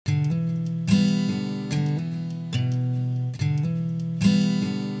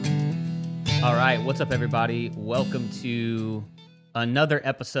All right, what's up, everybody? Welcome to another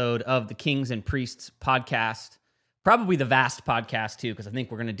episode of the Kings and Priests podcast. Probably the vast podcast, too, because I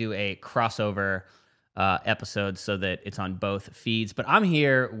think we're going to do a crossover episode so that it's on both feeds. But I'm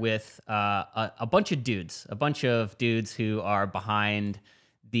here with a bunch of dudes who are behind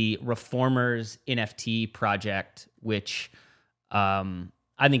the Reformers NFT project, which I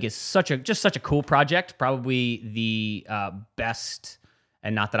think is such a cool project. Probably the best,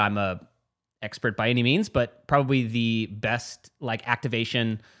 and not that I'm a expert by any means, but probably the best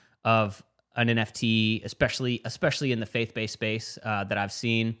activation of an NFT, especially in the faith-based space that I've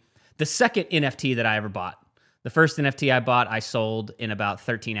seen. The second NFT that I ever bought. The first NFT I bought, I sold in about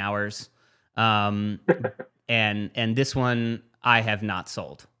 13 hours. And this one I have not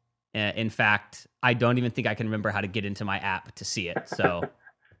sold. In fact, I don't even think I can remember how to get into my app to see it. So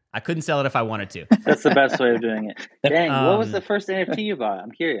I couldn't sell it if I wanted to. That's the best way of doing it. Dang, what was the first NFT you bought?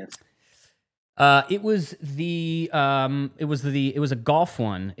 I'm curious. It was a golf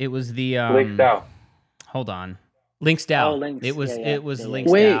one. It was the Linked out. Hold on, Links DAO. Oh, Links. It was Yeah.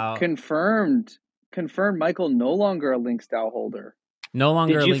 Links Wait, DAO. confirmed. Michael, no longer a Links DAO holder. No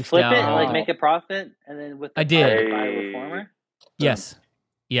longer Did a you Links flip DAO. it and make a profit, and then with the I did. profit buy a Reformer? Yes.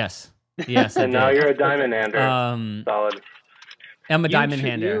 And now you're a diamond hander. Solid. I'm a diamond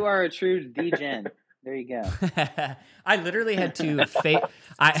hander. You are a true degen. There you go. I literally had to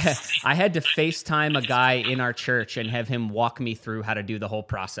I had to FaceTime a guy in our church and have him walk me through how to do the whole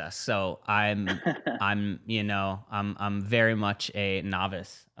process. So I'm very much a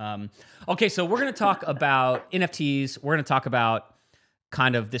novice. Okay, so we're going to talk about NFTs. We're going to talk about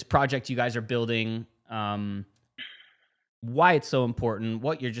kind of this project you guys are building, why it's so important,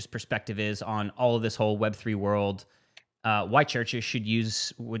 what your just perspective is on all of this whole Web3 world. Why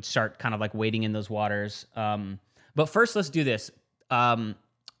churches would start kind of like wading in those waters. But first, let's do this.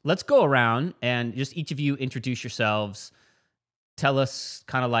 Let's go around and just each of you introduce yourselves. Tell us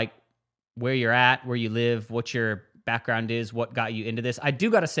kind of like where you're at, where you live, what your background is, what got you into this. I do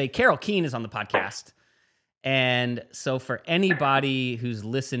got to say, Carol Keene is on the podcast. And so for anybody who's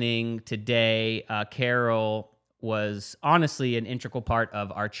listening today, Carol was honestly an integral part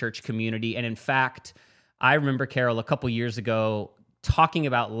of our church community. And in fact, I remember, Carol, a couple years ago talking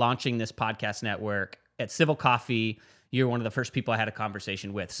about launching this podcast network at Civil Coffee. You're one of the first people I had a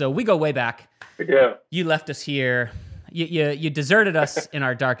conversation with. So we go way back. Yeah. You left us here. You deserted us in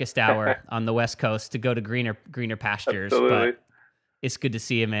our darkest hour on the West Coast to go to greener pastures. Absolutely. But it's good to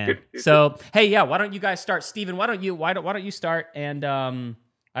see you, man. So, hey, yeah, why don't you guys start? Steven, why don't you start? And I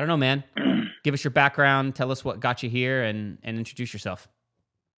don't know, man. Give us your background. Tell us what got you here and introduce yourself.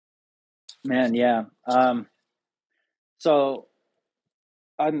 Man, yeah. So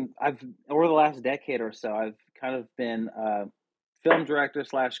I've over the last decade or so, I've kind of been film director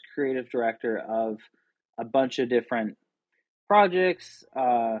 / creative director of a bunch of different projects,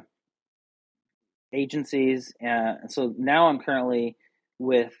 agencies, and so now I'm currently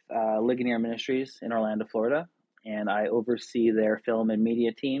with Ligonier Ministries in Orlando, Florida, and I oversee their film and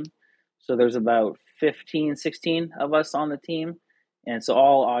media team. So there's about 16 of us on the team. And so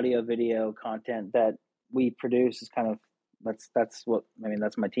all audio, video content that we produce is kind of, that's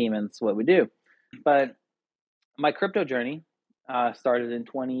my team and it's what we do. But my crypto journey started in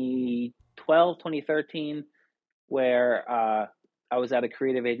 2012, 2013, where I was at a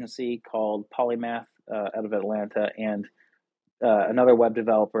creative agency called Polymath out of Atlanta, and another web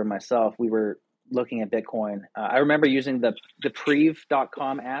developer and myself, we were looking at Bitcoin. I remember using the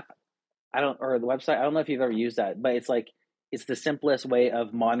Preev.com app. Or the website. I don't know if you've ever used that, but it's the simplest way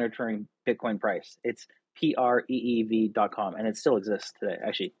of monitoring Bitcoin price. It's Preev.com, and it still exists today.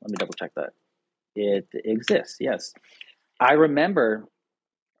 Actually, let me double check that. It exists, yes. I remember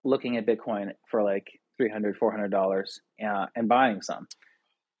looking at Bitcoin for like $300, $400 and buying some.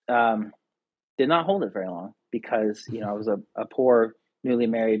 Did not hold it very long because, I was a poor, newly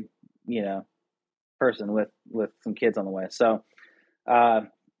married, person with some kids on the way. So,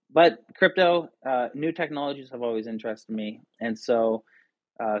 but crypto, new technologies have always interested me. And so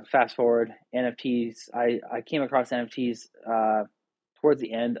fast forward, NFTs, I came across NFTs towards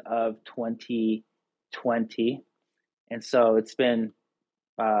the end of 2020. And so it's been,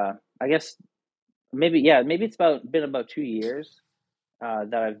 I guess, maybe it's been about 2 years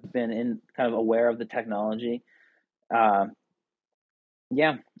that I've been kind of aware of the technology. And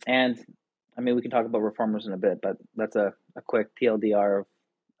I mean, we can talk about Reformers in a bit, but that's a quick TLDR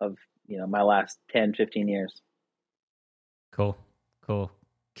of my last 10, 15 years. Cool.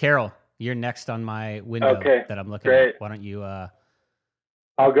 Carol, you're next on my window that I'm looking Great. at. Why don't you...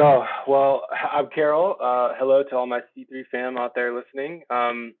 I'll go. Well, I'm Carol. Hello to all my C3 fam out there listening.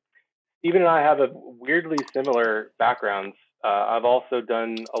 Even and I have a weirdly similar backgrounds. I've also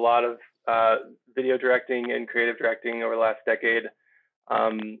done a lot of video directing and creative directing over the last decade.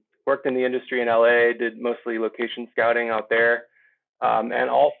 Worked in the industry in LA, did mostly location scouting out there, and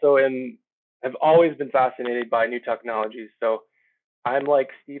also have always been fascinated by new technologies. So I'm like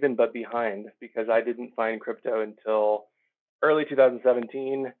Steven, but behind, because I didn't find crypto until early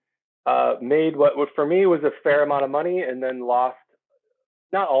 2017. Made what for me was a fair amount of money, and then lost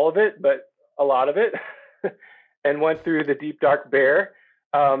not all of it, but a lot of it, and went through the deep dark bear.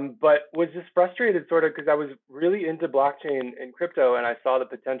 But was just frustrated sort of because I was really into blockchain and crypto, and I saw the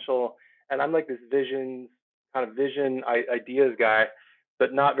potential. And I'm like this vision ideas guy,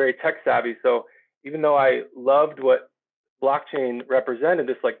 but not very tech savvy. So even though I loved what blockchain represented,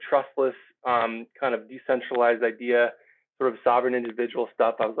 this like trustless kind of decentralized idea, sort of sovereign individual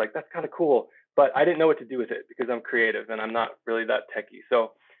stuff, I was like, that's kind of cool. But I didn't know what to do with it because I'm creative and I'm not really that techie.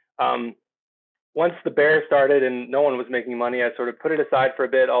 So once the bear started and no one was making money, I sort of put it aside for a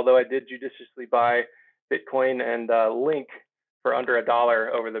bit, although I did judiciously buy Bitcoin and Link for under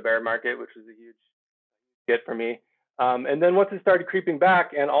 $1 over the bear market, which was a huge get for me. And then once it started creeping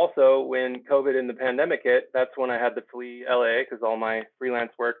back, and also when COVID and the pandemic hit, that's when I had to flee LA because all my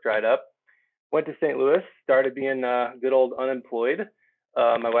freelance work dried up. Went to St. Louis, started being good old unemployed.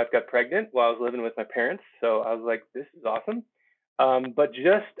 My wife got pregnant while I was living with my parents. So I was like, this is awesome. But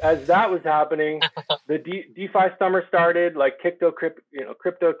just as that was happening, the DeFi summer started, like crypto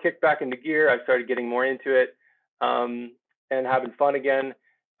kicked back into gear. I started getting more into it and having fun again.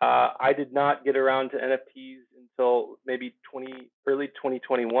 I did not get around to NFTs until maybe early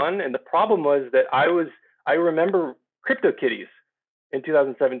 2021. And the problem was that I remember CryptoKitties in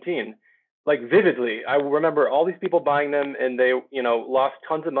 2017, like vividly. I remember all these people buying them and they, lost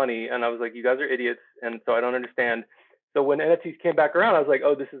tons of money. And I was like, you guys are idiots. And so I don't understand. So when NFTs came back around, I was like,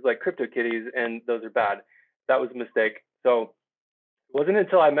 oh, this is like CryptoKitties and those are bad. That was a mistake. So it wasn't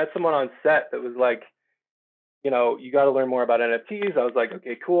until I met someone on set that was like, you got to learn more about NFTs. I was like,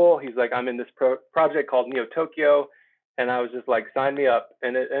 okay, cool. He's like, I'm in this project called Neo Tokyo. And I was just like, sign me up.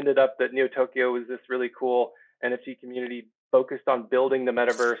 And it ended up that Neo Tokyo was this really cool NFT community focused on building the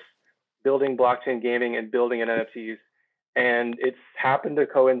metaverse, building blockchain gaming, and building in NFTs. And it's happened to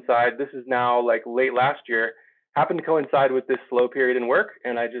coincide. This is now like late last year, happened to coincide with this slow period in work.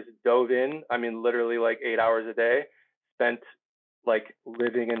 And I just dove in. I mean, literally like 8 hours a day, spent like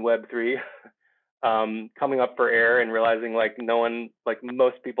living in Web3. Coming up for air and realizing like no one, like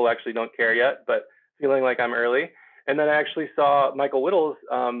most people actually don't care yet, but feeling like I'm early. And then I actually saw Michael Whittles.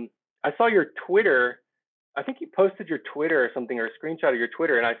 I saw your Twitter. I think you posted your Twitter or something, or a screenshot of your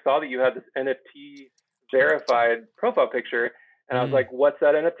Twitter. And I saw that you had this NFT verified profile picture. And I was like, what's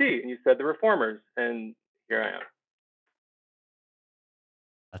that NFT? And you said the Reformers. And here I am.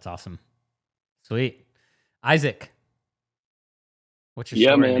 That's awesome. Sweet. Isaac, what's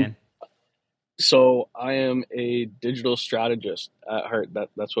your story, man? So I am a digital strategist at heart.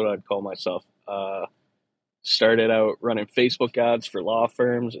 That's what I'd call myself. Started out running Facebook ads for law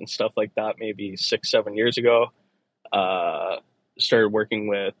firms and stuff like that maybe 6-7 years ago. Started working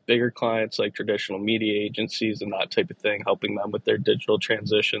with bigger clients like traditional media agencies and that type of thing, helping them with their digital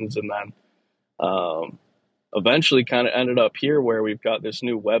transitions. And then eventually kind of ended up here where we've got this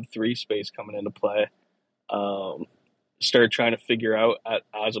new Web3 space coming into play. Started trying to figure out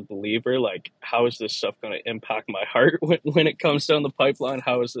as a believer, like, how is this stuff going to impact my heart when it comes down the pipeline?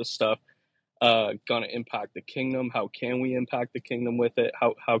 How is this stuff going to impact the kingdom? How can we impact the kingdom with it?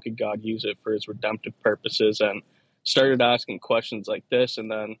 How could God use it for his redemptive purposes? And started asking questions like this. And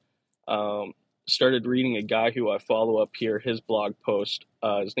then started reading a guy who I follow up here, his blog post.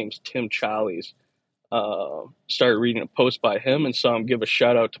 His name's Tim Challies. Started reading a post by him and saw him give a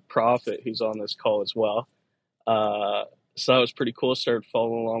shout out to Prophet, who's on this call as well. So that was pretty cool. Started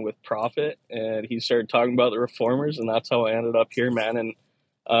following along with Prophet, and he started talking about the Reformers, and that's how I ended up here, man.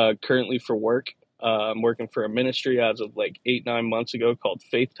 And currently for work, I'm working for a ministry as of like 8-9 months ago called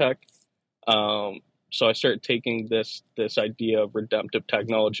Faith Tech. So I started taking this idea of redemptive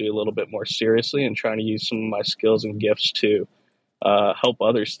technology a little bit more seriously and trying to use some of my skills and gifts to help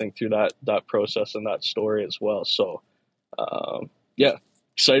others think through that process and that story as well. So yeah,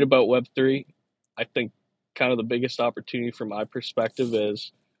 excited about Web3. I think kind of the biggest opportunity from my perspective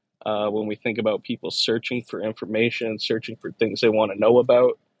is when we think about people searching for information, searching for things they want to know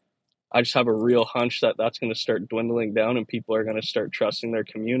about. I just have a real hunch that that's going to start dwindling down and people are going to start trusting their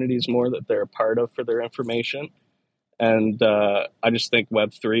communities more that they're a part of for their information. And I just think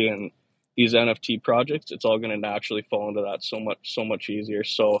Web3 and these NFT projects, it's all going to naturally fall into that so much easier.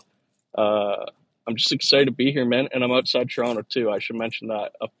 So I'm just excited to be here, man. And I'm outside Toronto too. I should mention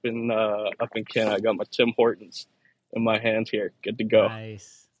that up in Canada, I got my Tim Hortons in my hand here. Good to go.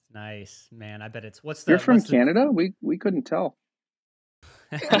 Nice, man. I bet it's You're from Canada? We couldn't tell.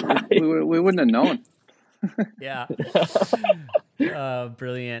 we wouldn't have known. Yeah.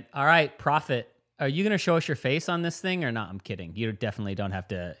 Brilliant. All right, Prophet. Are you going to show us your face on this thing or not? I'm kidding. You definitely don't have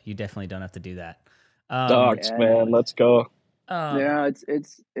to do that. Dogs, man. Let's go. Yeah,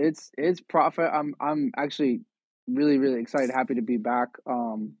 it's Prophet. I'm actually really, really excited, happy to be back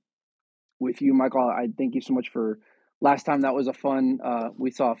with you, Michael. I thank you so much for last time. That was a fun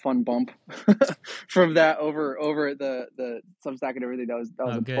we saw a fun bump from that over at the Substack and everything. That was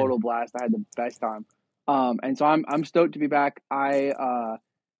a good. total blast. I had the best time. And so I'm stoked to be back.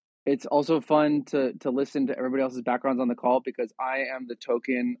 It's also fun to listen to everybody else's backgrounds on the call, because I am the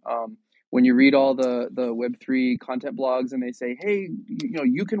token. When you read all the Web3 content blogs and they say, hey,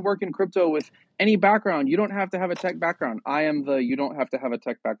 you can work in crypto with any background. You don't have to have a tech background. I am you don't have to have a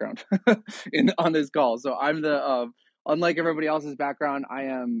tech background on this call. So I'm unlike everybody else's background,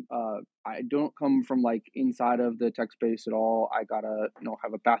 I don't come from like inside of the tech space at all. I gotta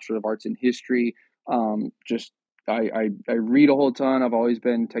have a Bachelor of Arts in History. I read a whole ton. I've always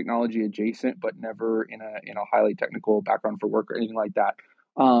been technology adjacent, but never in a highly technical background for work or anything like that.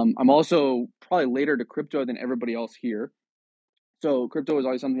 I'm also probably later to crypto than everybody else here. So crypto was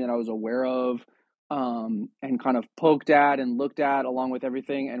always something that I was aware of, and kind of poked at and looked at along with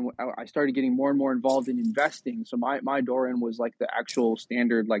everything. And I started getting more and more involved in investing. So my door in was like the actual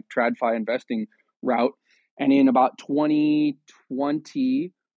standard, like TradFi investing route. And in about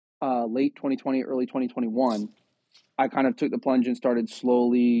 2020, late 2020, early 2021, I kind of took the plunge and started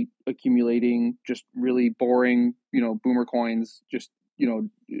slowly accumulating just really boring, boomer coins, just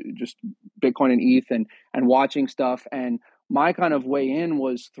Bitcoin and ETH, and watching stuff. And my kind of way in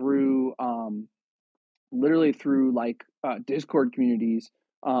was through literally through like Discord communities,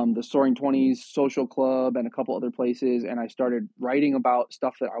 the Soaring 20s social club and a couple other places. And I started writing about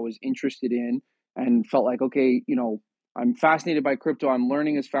stuff that I was interested in and felt like, okay, I'm fascinated by crypto. I'm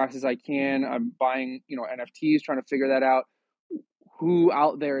learning as fast as I can. I'm buying, NFTs, trying to figure that out. Who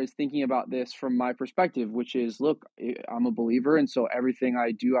out there is thinking about this from my perspective, which is, look, I'm a believer. And so everything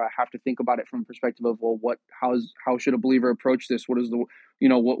I do, I have to think about it from the perspective of, well, how should a believer approach this? What is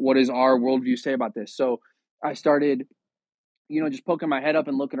what does our worldview say about this? So I started, just poking my head up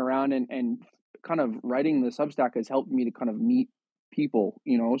and looking around, and kind of writing the Substack has helped me to kind of meet people,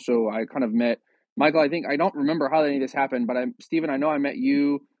 so I kind of met Michael. I don't remember how any of this happened, but Stephen, I know I met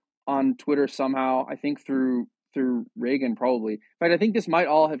you on Twitter somehow, I think through Reagan, probably. In fact, I think this might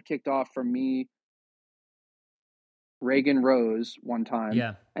all have kicked off from me, Reagan Rose, one time,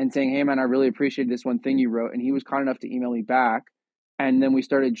 and saying, hey man, I really appreciate this one thing you wrote. And he was kind enough to email me back. And then we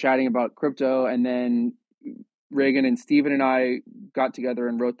started chatting about crypto. And then Reagan and Stephen and I got together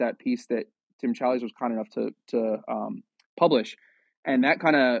and wrote that piece that Tim Challies was kind enough to publish. And that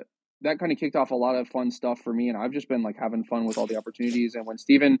kind of kicked off a lot of fun stuff for me. And I've just been like having fun with all the opportunities. And when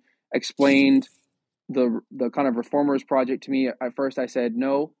Stephen explained the kind of Reformers project to me, at first I said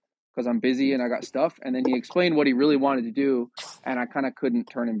no, because I'm busy and I got stuff. And then he explained what he really wanted to do, and I kind of couldn't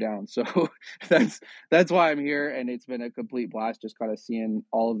turn him down. So that's why I'm here. And it's been a complete blast just kind of seeing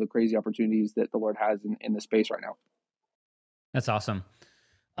all of the crazy opportunities that the Lord has in the space right now. That's awesome.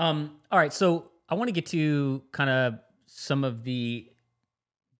 All right. So I want to get to kind of some of the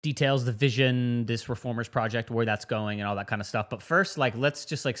details, the vision, this Reformers project, where that's going and all that kind of stuff. But first, let's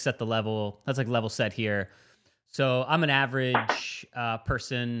just set the level. Let's level set here. So I'm an average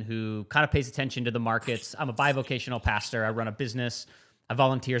person who kind of pays attention to the markets. I'm a bivocational pastor. I run a business. I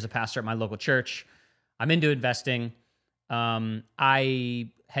volunteer as a pastor at my local church. I'm into investing. I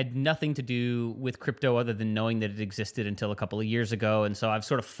had nothing to do with crypto other than knowing that it existed until a couple of years ago. And so I've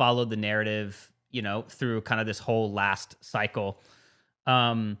sort of followed the narrative, through kind of this whole last cycle.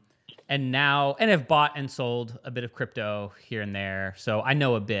 And have bought and sold a bit of crypto here and there. So I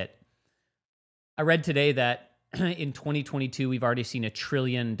know a bit. I read today that in 2022, we've already seen $1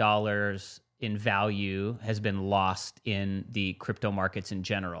 trillion in value has been lost in the crypto markets in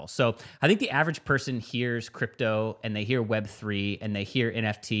general. So I think the average person hears crypto and they hear Web3 and they hear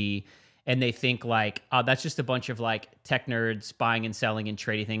NFT and they think that's just a bunch of tech nerds buying and selling and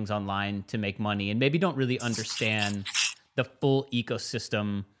trading things online to make money, and maybe don't really understand the full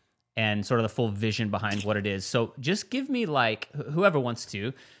ecosystem and sort of the full vision behind what it is. So just give me whoever wants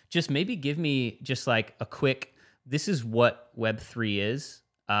to, just maybe give me just a quick, this is what Web3 is,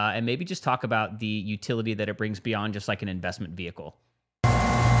 and maybe just talk about the utility that it brings beyond just an investment vehicle.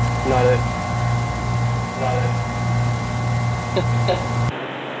 Not it.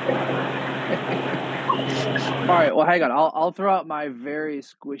 All right, well, hang on. I'll throw out my very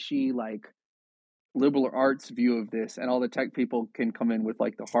squishy, like, liberal arts view of this, and all the tech people can come in with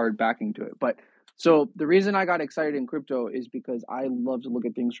like the hard backing to it. But so the reason I got excited in crypto is because I love to look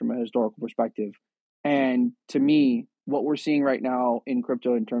at things from a historical perspective. And to me, what we're seeing right now in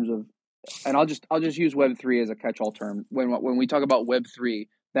crypto in terms of, and I'll just use Web3 as a catch-all term. When we talk about Web3,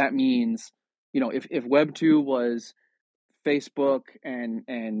 that means, if Web2 was Facebook and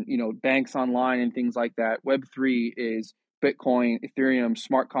banks online and things like that, Web3 is Bitcoin, Ethereum,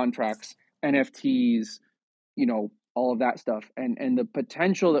 smart contracts, NFTs, all of that stuff. And the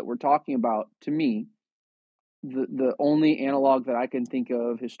potential that we're talking about, to me, the only analog that I can think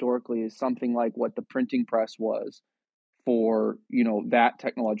of historically is something like what the printing press was for, that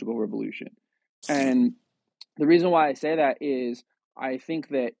technological revolution. And the reason why I say that is I think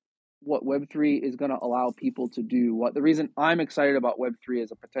that what Web3 is going to allow people to do, the reason I'm excited about Web3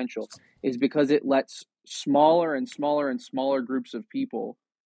 as a potential is because it lets smaller and smaller and smaller groups of people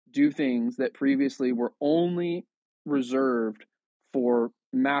do things that previously were only reserved for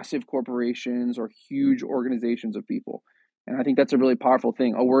massive corporations or huge organizations of people. And I think that's a really powerful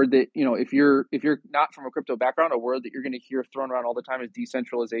thing. A word that, if you're not from a crypto background, a word that you're going to hear thrown around all the time is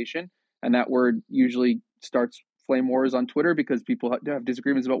decentralization. And that word usually starts flame wars on Twitter because people have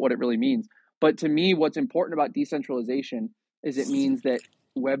disagreements about what it really means. But to me, what's important about decentralization is it means that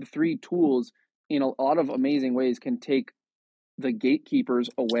Web3 tools in a lot of amazing ways can take the gatekeepers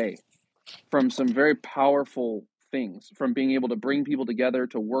away from some very powerful things, from being able to bring people together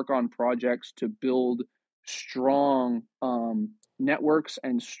to work on projects, to build strong networks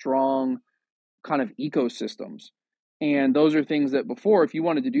and strong kind of ecosystems. And those are things that before, if you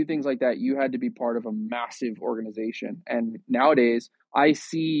wanted to do things like that, you had to be part of a massive organization. And nowadays, I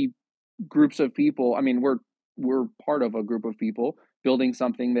see groups of people. I mean, we're part of a group of people building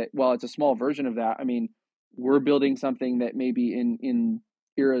something that, while it's a small version of that, I mean, we're building something that maybe in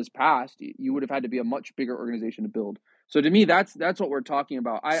eras past, you would have had to be a much bigger organization to build. So to me, that's what we're talking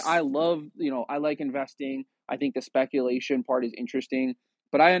about. I love, I like investing. I think the speculation part is interesting,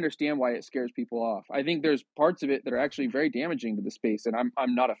 but I understand why it scares people off. I think there's parts of it that are actually very damaging to the space, and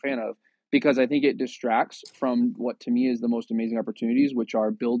I'm not a fan of, because I think it distracts from what to me is the most amazing opportunities, which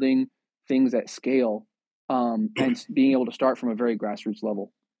are building things at scale, and being able to start from a very grassroots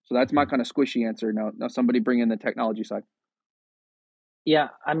level. So that's my kind of squishy answer. Now somebody bring in the technology side. Yeah,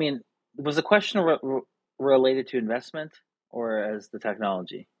 I mean, was the question related to investment or as the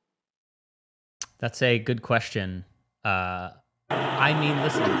technology? That's a good question. I mean,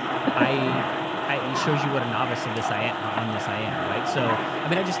 listen, it shows you what a novice of this I am, right? So, I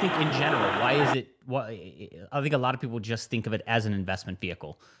mean, I just think in general, I think a lot of people just think of it as an investment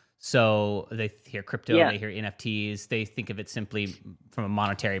vehicle. So they hear crypto, They hear NFTs, they think of it simply from a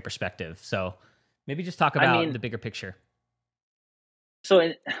monetary perspective. So maybe just talk about the bigger picture. So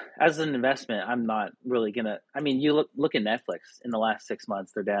as an investment, I'm not really going to, you look at Netflix in the last 6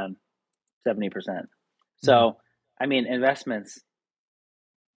 months, they're down 70%. So, investments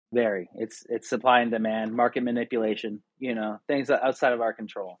vary. It's supply and demand, market manipulation, things outside of our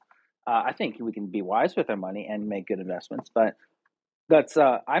control. I think we can be wise with our money and make good investments, but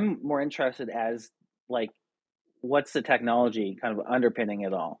I'm more interested as like, what's the technology kind of underpinning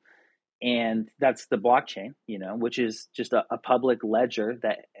it all? And that's the blockchain, which is just a public ledger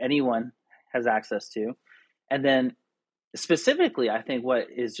that anyone has access to. And then specifically, I think what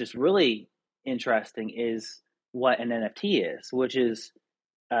is just really interesting is what an NFT is, which is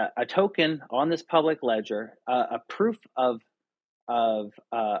a token on this public ledger, a proof of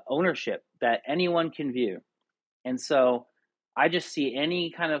ownership that anyone can view. And so I just see any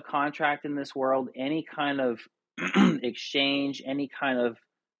kind of contract in this world, any kind of exchange, any kind of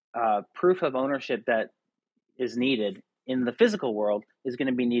proof of ownership that is needed in the physical world is going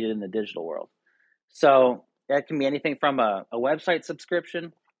to be needed in the digital world. So that can be anything from a website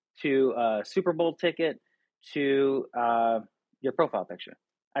subscription to a Super Bowl ticket to your profile picture.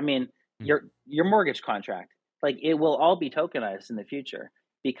 Your mortgage contract, like it will all be tokenized in the future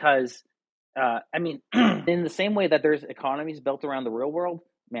because, in the same way that there's economies built around the real world,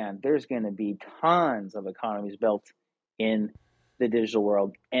 man, there's going to be tons of economies built in the digital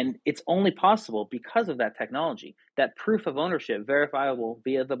world. And it's only possible because of that technology, that proof of ownership verifiable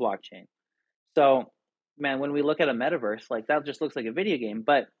via the blockchain. So, man, when we look at a metaverse, like that just looks like a video game,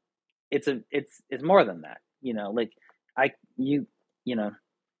 but it's more than that. You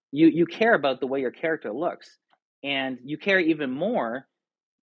care about the way your character looks, and you care even more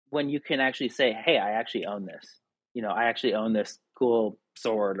when you can actually say, hey, I actually own this. I actually own this cool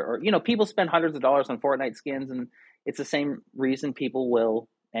sword, or people spend hundreds of dollars on Fortnite skins, and it's the same reason people will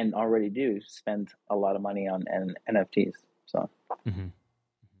and already do spend a lot of money on NFTs. So,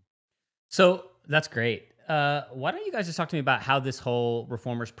 so that's great. Why don't you guys just talk to me about how this whole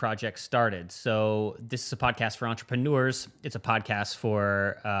Reformers project started? So this is a podcast for entrepreneurs. It's a podcast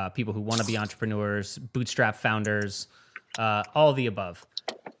for people who want to be entrepreneurs, bootstrap founders, all the above.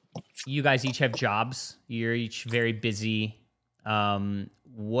 You guys each have jobs. You're each very busy. I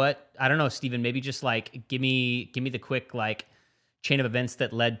don't know, Stephen, maybe just like give me the quick like chain of events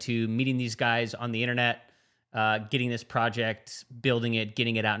that led to meeting these guys on the internet, getting this project, building it,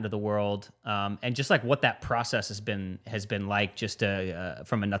 getting it out into the world, and just like what that process has been like, just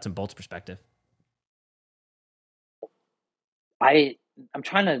from a nuts and bolts perspective. I'm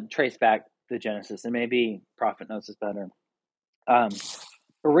trying to trace back the genesis, and maybe Prophet knows this better.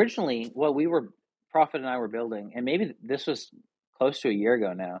 Originally, what Prophet and I were building, and maybe this was close to a year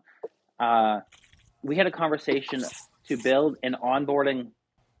ago now, we had a conversation to build an onboarding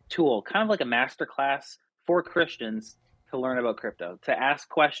tool, kind of like a masterclass for Christians to learn about crypto, to ask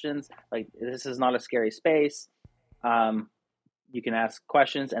questions. Like, this is not a scary space. You can ask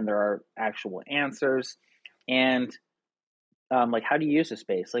questions and there are actual answers. And like, how do you use the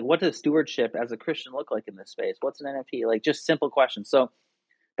space? Like, what does stewardship as a Christian look like in this space? What's an NFT? Like, just simple questions. So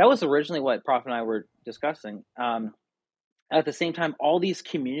that was originally what Prophet and I were discussing. At the same time, all these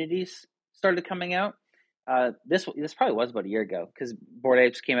communities started coming out. This probably was about a year ago, because Bored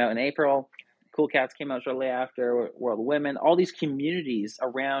Apes came out in April. Cool Cats came out shortly after. World of Women. All these communities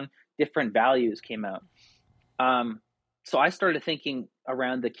around different values came out. So I started thinking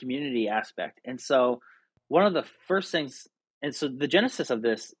around the community aspect. And so one of the first things, and so the genesis of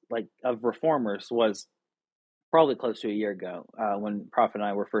this, like of Reformers, was probably close to a year ago when Prophet and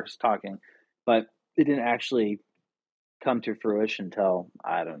I were first talking, but it didn't actually come to fruition until,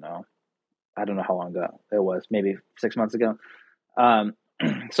 I don't know how long ago it was, maybe 6 months ago.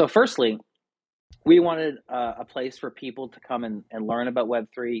 So firstly, we wanted a place for people to come and learn about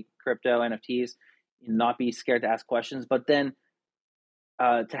Web3, crypto, NFTs, and not be scared to ask questions, but then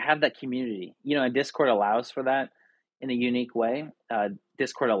to have that community, and Discord allows for that in a unique way.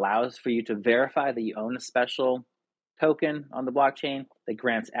 Discord allows for you to verify that you own a special token on the blockchain that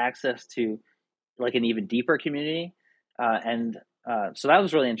grants access to like an even deeper community. So that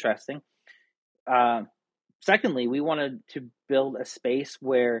was really interesting. Secondly, we wanted to build a space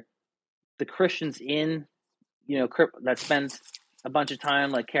where the Christians in, that spend a bunch of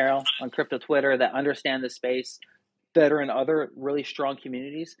time, like Carol, on crypto Twitter, that understand the space, that are in other really strong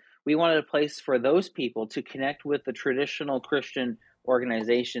communities. We wanted a place for those people to connect with the traditional Christian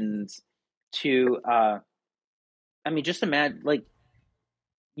organizations to, just imagine, like,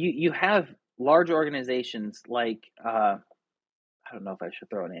 you have large organizations like, I don't know if I should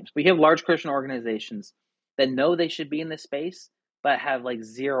throw names, but you have large Christian organizations that know they should be in this space, but have like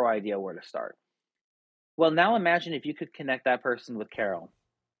zero idea where to start. Well, now imagine if you could connect that person with Carol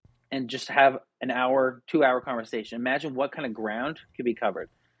and just have an 2-hour conversation. Imagine what kind of ground could be covered.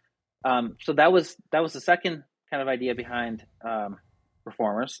 So that was the second kind of idea behind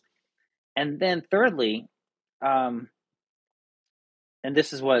Reformers. And then thirdly, and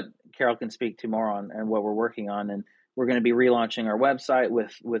this is what Carol can speak to more on and what we're working on. And we're going to be relaunching our website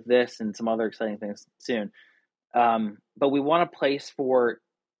with this and some other exciting things soon. But we want a place for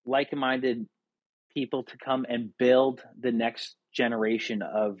like-minded people to come and build the next generation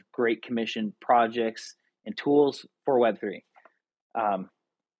of Great Commission projects and tools for Web3.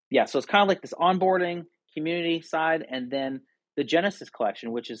 So it's kind of like this onboarding community side, and then the Genesis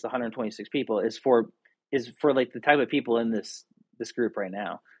collection, which is the 126 people, is for like the type of people in this group right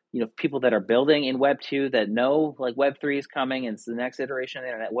now. People that are building in Web 2 that know like Web 3 is coming and it's the next iteration of the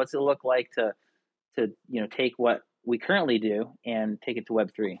internet. What's it look like to take what we currently do and take it to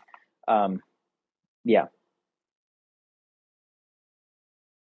Web 3? I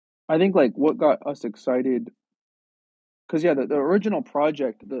think like what got us excited, because the original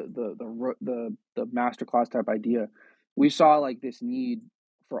project, the masterclass type idea, we saw like this need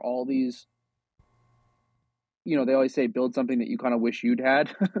for all these. They always say build something that you kind of wish you'd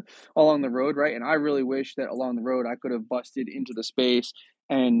had along the road, right? And I really wish that along the road I could have busted into the space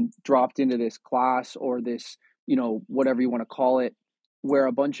and dropped into this class or this, whatever you want to call it, where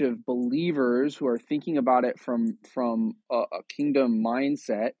a bunch of believers who are thinking about it from a kingdom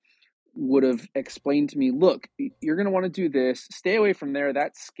mindset would have explained to me, look, you're going to want to do this, stay away from there,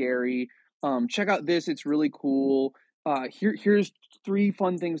 that's scary, check out this, it's really cool, here's 3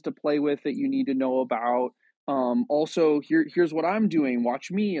 fun things to play with that you need to know about, also here's what I'm doing,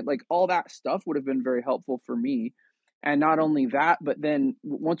 watch me. Like, all that stuff would have been very helpful for me. And not only that, but then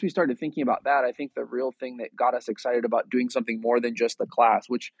once we started thinking about that, I think the real thing that got us excited about doing something more than just the class,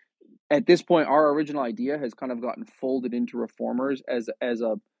 which at this point, our original idea has kind of gotten folded into Reformers as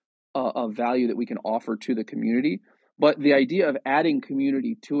a value that we can offer to the community. But the idea of adding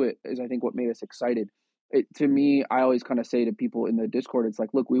community to it is, I think, what made us excited. To me, I always kind of say to people in the Discord, it's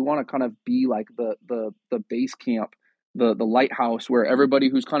like, look, we want to kind of be like the base camp, the lighthouse, where everybody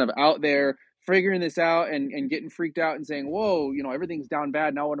who's kind of out there figuring this out and getting freaked out and saying, whoa, everything's down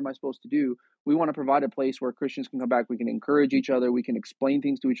bad. Now what am I supposed to do? We want to provide a place where Christians can come back. We can encourage each other. We can explain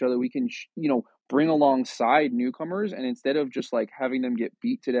things to each other. We can, bring alongside newcomers. And instead of just like having them get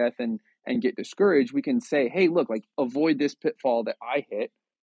beat to death and get discouraged, we can say, hey, look, like avoid this pitfall that I hit,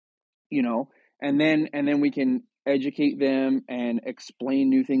 and then we can educate them and explain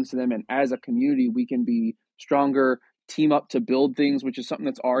new things to them. And as a community, we can be stronger, team up to build things, which is something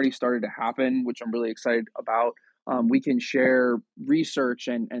that's already started to happen, which I'm really excited about. We can share research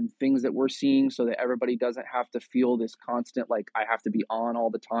and things that we're seeing so that everybody doesn't have to feel this constant, like I have to be on all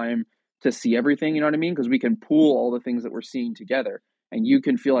the time to see everything, you know what I mean? Because we can pool all the things that we're seeing together. And you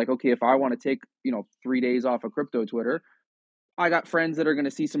can feel like, okay, if I want to take, 3 days off of crypto Twitter, I got friends that are going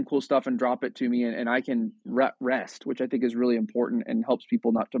to see some cool stuff and drop it to me, and I can rest, which I think is really important and helps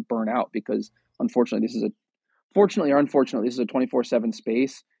people not to burn out, because unfortunately, fortunately or unfortunately, this is a 24/7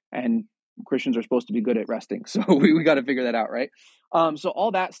 space, and Christians are supposed to be good at resting. So we got to figure that out, right? So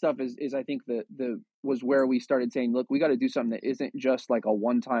all that stuff is I think was where we started saying, look, we got to do something that isn't just like a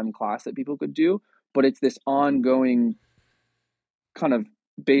one-time class that people could do, but it's this ongoing kind of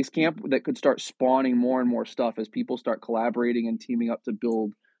base camp that could start spawning more and more stuff as people start collaborating and teaming up to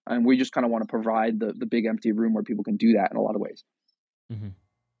build. And we just kind of want to provide the big empty room where people can do that in a lot of ways. Mm-hmm.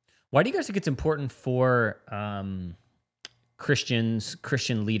 Why do you guys think it's important for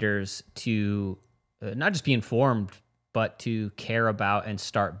Christian leaders to not just be informed, but to care about and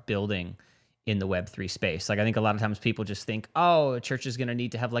start building in the Web3 space? Like, I think a lot of times people just think, oh, a church is going to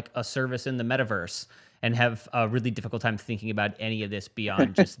need to have like a service in the metaverse, and have a really difficult time thinking about any of this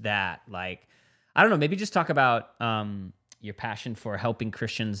beyond just that. Like, I don't know, maybe just talk about your passion for helping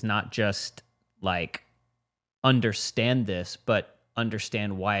Christians not just like understand this, but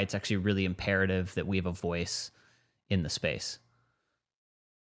understand why it's actually really imperative that we have a voice in the space.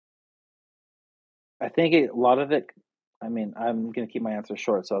 I think a lot of it, I'm going to keep my answer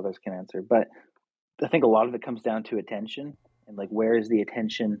short so others can answer, but I think a lot of it comes down to attention and like, where is the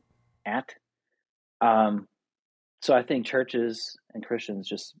attention at? So I think churches and Christians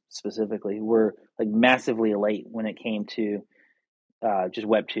just specifically were like massively late when it came to just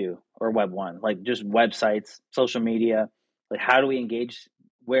Web 2 or Web 1, like just websites, social media. Like, how do we engage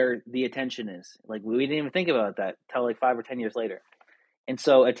where the attention is? Like, we didn't even think about that till like 5 or 10 years later. And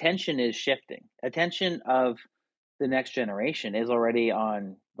so attention is shifting. Attention of the next generation is already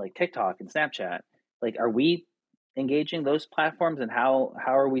on like TikTok and Snapchat. Like, are we engaging those platforms, and how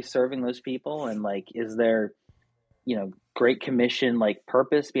are we serving those people? And like, is there, Great Commission like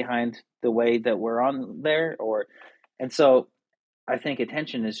purpose behind the way that we're on there? And so I think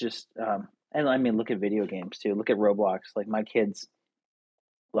attention is just, and look at video games too. Look at Roblox. Like, my kids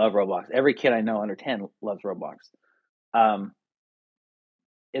love Roblox. Every kid I know under 10 loves Roblox.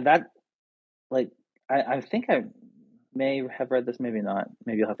 That, like, I think I may have read this, maybe not.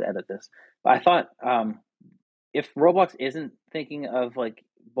 Maybe you'll have to edit this. But I thought, if Roblox isn't thinking of like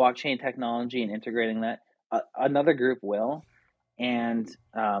blockchain technology and integrating that, another group will. And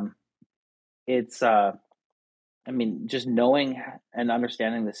it's, just knowing and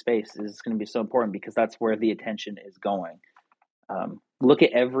understanding the space is going to be so important, because that's where the attention is going. Look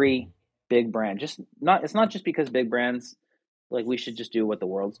at every big brand. It's not just because big brands, like, we should just do what the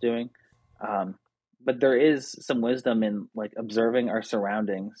world's doing. But there is some wisdom in like observing our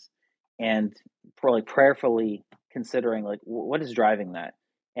surroundings and prayerfully considering like what is driving that.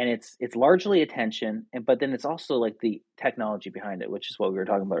 And it's largely attention, but then it's also like the technology behind it, which is what we were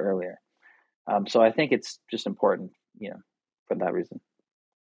talking about earlier. So I think it's just important, for that reason.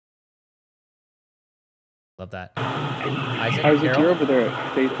 Love that. Isaac, you're over there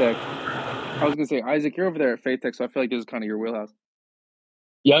at Faith Tech. I was going to say, Isaac, you're over there at Faith Tech, so I feel like this is kind of your wheelhouse.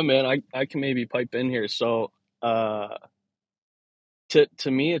 Yeah, man, I can maybe pipe in here. So to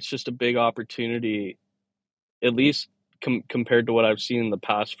me, it's just a big opportunity, at least compared to what I've seen in the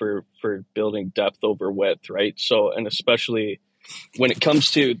past for building depth over width, right? So, and especially when it comes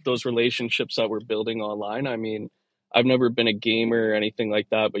to those relationships that we're building online. I mean, I've never been a gamer or anything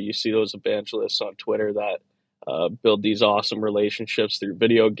like that, but you see those evangelists on Twitter that build these awesome relationships through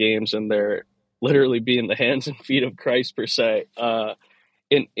video games, and they're literally being the hands and feet of Christ per se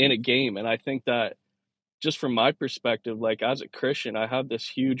in a game. And I think that just from my perspective, like as a Christian, I have this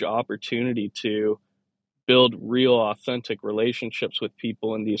huge opportunity to build real authentic relationships with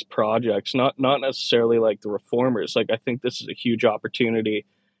people in these projects, not necessarily like the reformers. Like I think this is a huge opportunity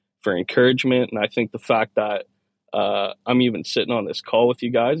for encouragement, and I think the fact that I'm even sitting on this call with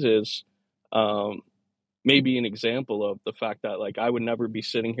you guys is maybe an example of the fact that like I would never be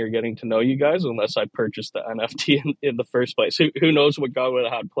sitting here getting to know you guys unless I purchased the NFT in the first place. Who knows what God would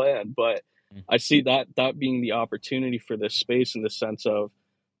have had planned, but I see that being the opportunity for this space in the sense of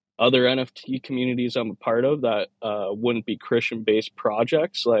other NFT communities I'm a part of that wouldn't be Christian based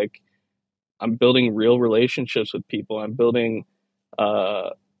projects. Like I'm building real relationships with people. I'm building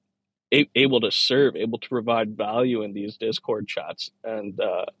able to serve, able to provide value in these Discord chats. And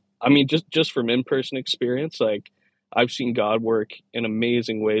I mean, just from in-person experience, like I've seen God work in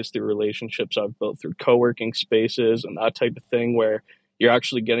amazing ways through relationships I've built through co-working spaces and that type of thing, where you're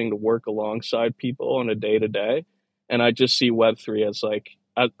actually getting to work alongside people on a day-to-day. And I just see Web3 as like,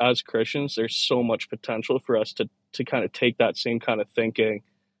 as Christians, there's so much potential for us to kind of take that same kind of thinking,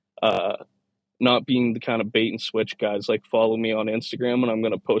 not being the kind of bait and switch guys, like follow me on Instagram and I'm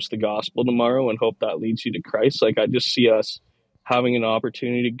going to post the gospel tomorrow and hope that leads you to Christ. Like I just see us having an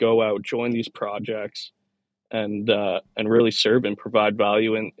opportunity to go out, join these projects, and really serve and provide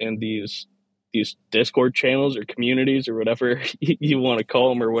value in these Discord channels or communities or whatever you want to call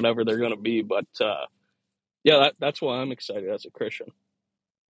them or whatever they're going to be. But yeah, that's why I'm excited as a Christian.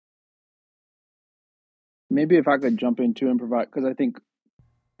 Maybe if I could jump in too and provide, because I think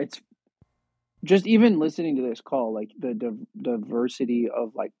it's just even listening to this call, like the diversity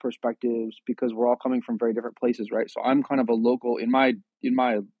of like perspectives, because we're all coming from very different places, right? So I'm kind of a local in my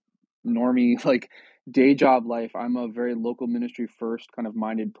normie like day job life. I'm a very local ministry first kind of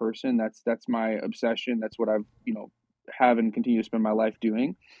minded person. That's my obsession. That's what I've have and continue to spend my life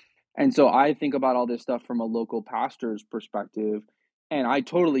doing. And so I think about all this stuff from a local pastor's perspective, and I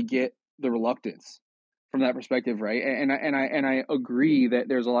totally get the reluctance from that perspective, right? And I agree that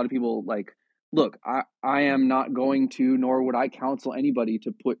there's a lot of people like, look, I am not going to, nor would I counsel anybody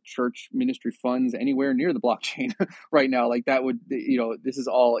to put church ministry funds anywhere near the blockchain right now. Like that would, this is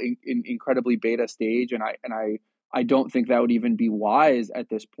all in incredibly beta stage, and I don't think that would even be wise at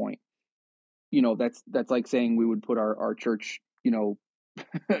this point. That's like saying we would put our church,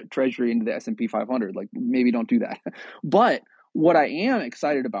 treasury into the S&P 500. Like maybe don't do that. But what I am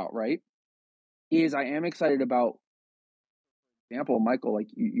excited about, right, is I am excited about, for example, Michael, like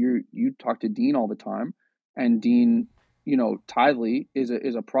you talk to Dean all the time, and Dean, Tithely is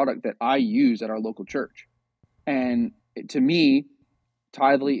a product that I use at our local church. And to me,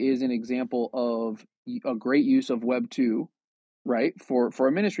 Tithely is an example of a great use of Web 2, right? For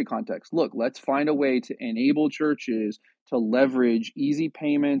a ministry context. Look, let's find a way to enable churches to leverage easy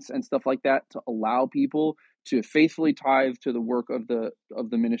payments and stuff like that to allow people to faithfully tithe to the work of the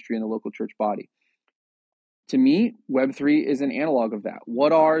ministry in the local church body. To me, Web3 is an analog of that.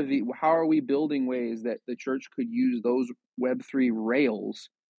 How are we building ways that the church could use those Web3 rails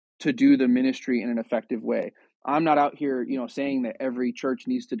to do the ministry in an effective way? I'm not out here, saying that every church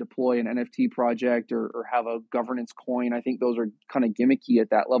needs to deploy an NFT project or have a governance coin. I think those are kind of gimmicky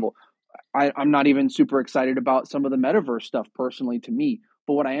at that level. I'm not even super excited about some of the metaverse stuff personally to me.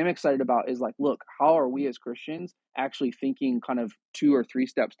 But what I am excited about is like, look, how are we as Christians actually thinking kind of 2 or 3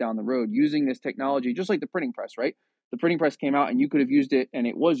 steps down the road using this technology, just like the printing press, right? The printing press came out and you could have used it, and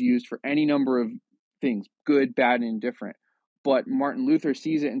it was used for any number of things, good, bad, and indifferent. But Martin Luther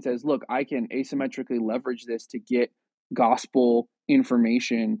sees it and says, look, I can asymmetrically leverage this to get gospel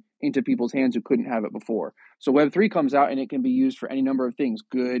information into people's hands who couldn't have it before. So Web3 comes out and it can be used for any number of things,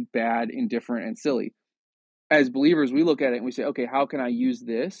 good, bad, indifferent, and silly. As believers, we look at it and we say, okay, how can I use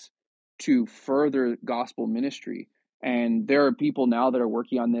this to further gospel ministry? And there are people now that are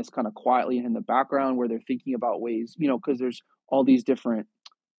working on this kind of quietly in the background, where they're thinking about ways, because there's all these different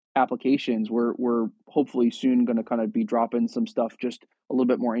applications. We're hopefully soon going to kind of be dropping some stuff just a little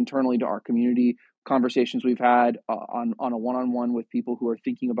bit more internally to our community. Conversations we've had on a one-on-one with people who are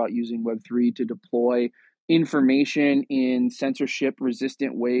thinking about using Web3 to deploy information in censorship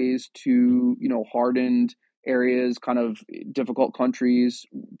resistant ways to hardened areas, kind of difficult countries,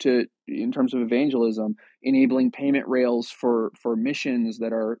 in terms of evangelism, enabling payment rails for missions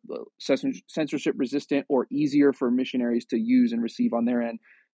that are censorship resistant or easier for missionaries to use and receive on their end.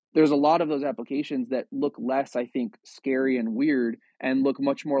 There's a lot of those applications that look less, I think, scary and weird, and look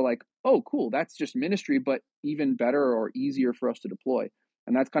much more like, oh, cool, that's just ministry, but even better or easier for us to deploy.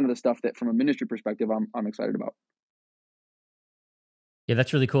 And that's kind of the stuff that, from a ministry perspective, I'm excited about. Yeah,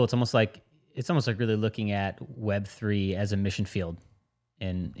 that's really cool. It's almost like really looking at Web3 as a mission field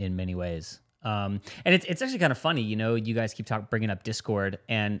in many ways. And it's actually kind of funny, you guys keep bringing up Discord,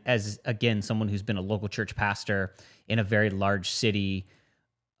 and as again someone who's been a local church pastor in a very large city,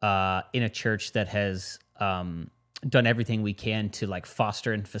 in a church that has done everything we can to like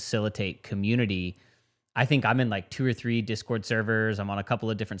foster and facilitate community. I think I'm in like 2 or 3 Discord servers. I'm on a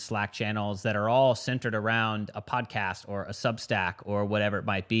couple of different Slack channels that are all centered around a podcast or a Substack or whatever it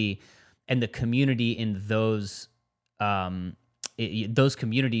might be. And the community in those those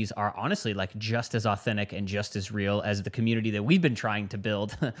communities are honestly like just as authentic and just as real as the community that we've been trying to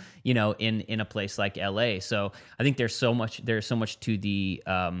build, in a place like LA. So I think there's so much to the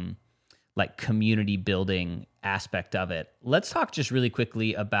like community building aspect of it. Let's talk just really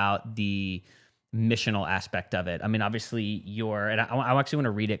quickly about the missional aspect of it. I mean, obviously and I actually want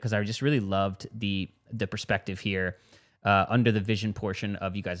to read it because I just really loved the perspective here under the vision portion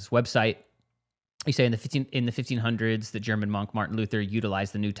of you guys' website. You say in the 1500s, the German monk Martin Luther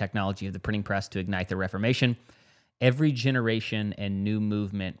utilized the new technology of the printing press to ignite the Reformation. Every generation and new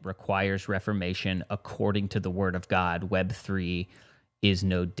movement requires reformation according to the Word of God. Web3 is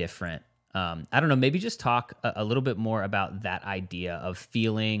no different. I don't know, maybe just talk a little bit more about that idea of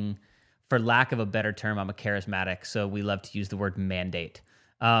feeling, for lack of a better term, I'm a charismatic, so we love to use the word mandate.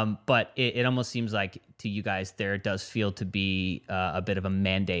 But it almost seems like to you guys there does feel to be a bit of a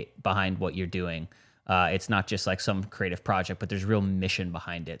mandate behind what you're doing. It's not just like some creative project, but there's real mission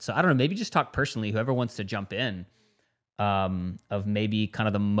behind it. So I don't know, maybe just talk personally, whoever wants to jump in, of maybe kind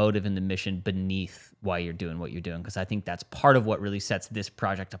of the motive and the mission beneath why you're doing what you're doing. Because I think that's part of what really sets this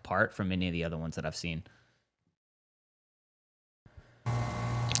project apart from any of the other ones that I've seen.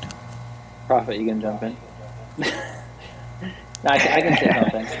 Prophet, you can jump in. I can say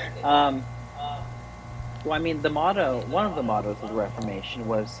something. Well, I mean, one of the mottos of the Reformation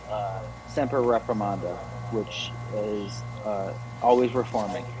was Semper Reformanda, which is always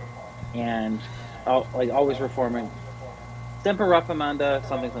reforming. And always reforming. Semper Reformanda,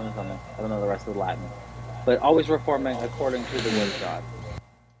 something. I don't know the rest of the Latin. But always reforming according to the Word of God.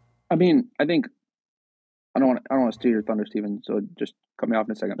 I mean, I think I don't want to steal your thunder, Stephen. So just cut me off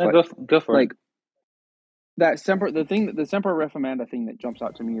in a second. No, but go for it. That the Semper Reformanda thing that jumps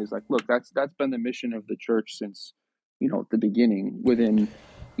out to me is like, look, that's been the mission of the church since, the beginning. Within,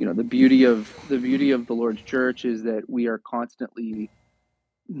 the beauty of the Lord's church is that we are constantly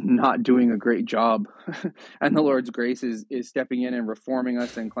not doing a great job, and the Lord's grace is stepping in and reforming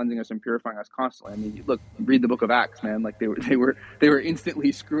us and cleansing us and purifying us constantly. I mean, look, read the book of Acts, man. Like they were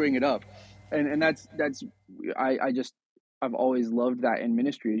instantly screwing it up, and that's I've always loved that in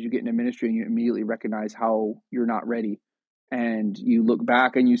ministry. As you get into ministry and you immediately recognize how you're not ready, and you look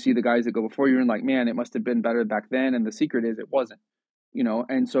back and you see the guys that go before you and like, man, it must have been better back then. And the secret is it wasn't,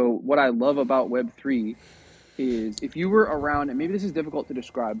 And so what I love about Web3 is if you were around, and maybe this is difficult to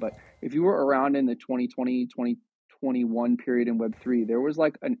describe, but if you were around in the 2020, 2021 period in Web3, there was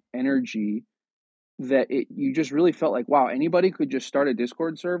like an energy that you just really felt like, wow, anybody could just start a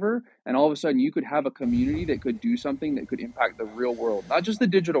Discord server and all of a sudden you could have a community that could do something that could impact the real world, not just the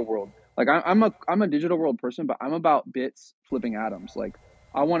digital world. Like I'm a digital world person, but I'm about bits flipping atoms. Like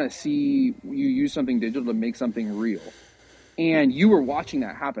I want to see you use something digital to make something real. And you were watching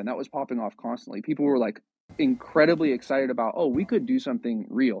that happen. That was popping off constantly. People were like incredibly excited about, oh, we could do something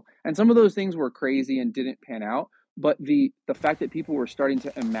real. And some of those things were crazy and didn't pan out. But the fact that people were starting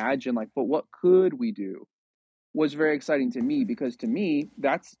to imagine like, but what could we do, was very exciting to me, because to me,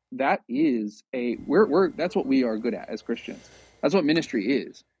 that's what we are good at as Christians. That's what ministry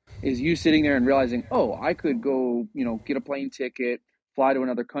is you sitting there and realizing, oh, I could go, get a plane ticket, fly to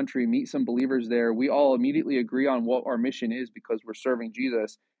another country, meet some believers there. We all immediately agree on what our mission is because we're serving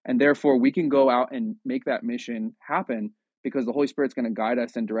Jesus. And therefore we can go out and make that mission happen because the Holy Spirit's going to guide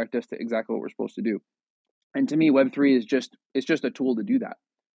us and direct us to exactly what we're supposed to do. And to me, Web3 is just a tool to do that,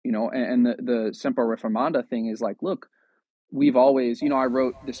 and the Semper Reformanda thing is like, look, we've always, I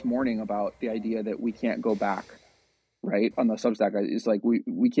wrote this morning about the idea that we can't go back, right? On the Substack, it's like,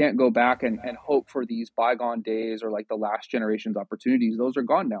 we can't go back and hope for these bygone days or like the last generation's opportunities. Those are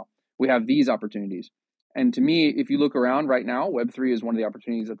gone now. We have these opportunities. And to me, if you look around right now, Web3 is one of the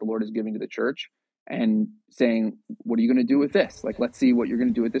opportunities that the Lord is giving to the church and saying, what are you going to do with this? Like, let's see what you're going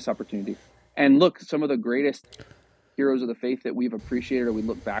to do with this opportunity. And look, some of the greatest heroes of the faith that we've appreciated or we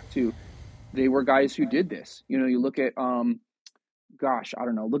look back to, they were guys who did this. You look at,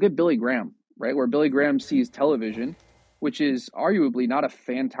 look at Billy Graham, right? Where Billy Graham sees television, which is arguably not a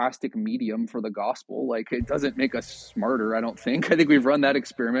fantastic medium for the gospel. Like, it doesn't make us smarter, I don't think. I think we've run that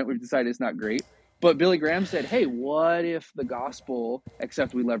experiment. We've decided it's not great. But Billy Graham said, hey, what if the gospel,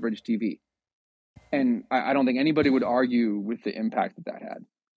 except we leverage TV? And I don't think anybody would argue with the impact that had.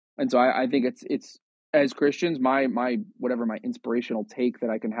 And so I think it's as Christians, my whatever my inspirational take that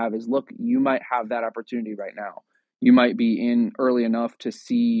I can have is, look, you might have that opportunity right now. You might be in early enough to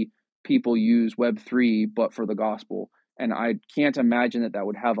see people use Web3, but for the gospel. And I can't imagine that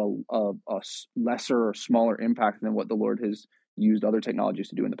would have a lesser or smaller impact than what the Lord has used other technologies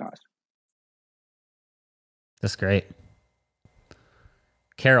to do in the past. That's great.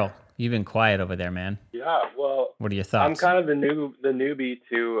 Carol, you've been quiet over there, man. Yeah, well, what are your thoughts? I'm kind of the newbie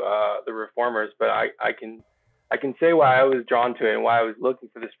to the reformers, but I can say why I was drawn to it and why I was looking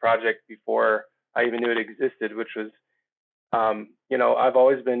for this project before I even knew it existed, which was, I've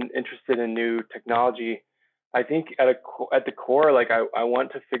always been interested in new technology. I think at the core, like I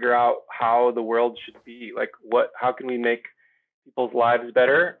want to figure out how the world should be, like how can we make people's lives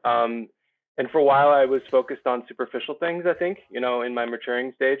better? And for a while, I was focused on superficial things, I think, in my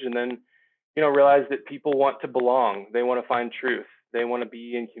maturing stage, and then, realized that people want to belong. They want to find truth. They want to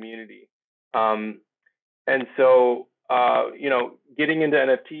be in community. And so, getting into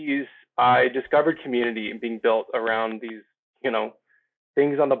NFTs, I discovered community being built around these,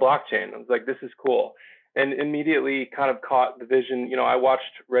 things on the blockchain. I was like, this is cool. And immediately kind of caught the vision. I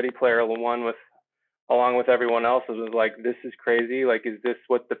watched Ready Player One along with everyone else. I was like, this is crazy. Like, is this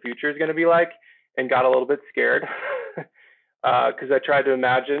what the future is going to be like? And got a little bit scared because I tried to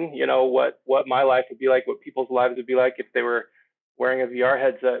imagine, what my life would be like, what people's lives would be like if they were wearing a VR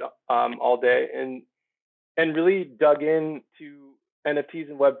headset all day, and really dug into NFTs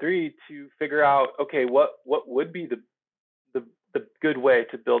and Web3 to figure out, okay, what would be the good way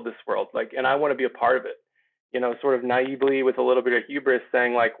to build this world? Like, and I want to be a part of it, sort of naively with a little bit of hubris,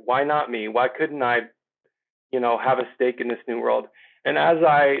 saying like, why not me? Why couldn't I, have a stake in this new world? And as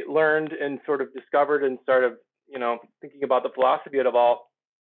I learned and sort of discovered and started, thinking about the philosophy of it all,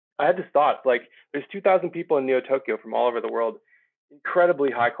 I had this thought, like, there's 2,000 people in Neo Tokyo from all over the world,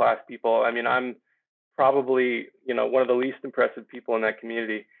 incredibly high class people. I mean, I'm probably, one of the least impressive people in that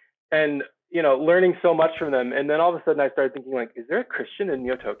community, and, learning so much from them. And then all of a sudden I started thinking, like, is there a Christian in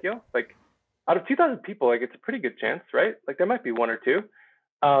Neo Tokyo? Like, out of 2,000 people, like, it's a pretty good chance, right? Like, there might be one or two.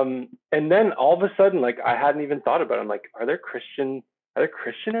 And then all of a sudden, like, I hadn't even thought about it. I'm like, are there Christian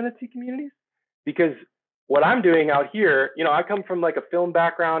NFT communities? Because what I'm doing out here, I come from like a film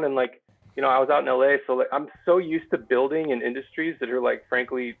background, and like, I was out in LA. So like, I'm so used to building in industries that are like,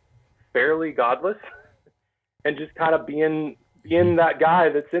 frankly, fairly godless, and just kind of being that guy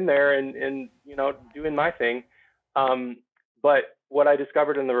that's in there and doing my thing. But what I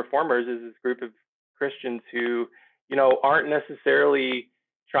discovered in the Reformers is this group of Christians who, aren't necessarily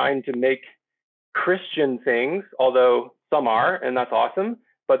trying to make Christian things, although some are, and that's awesome,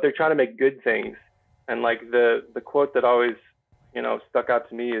 but they're trying to make good things. And like the quote that always, stuck out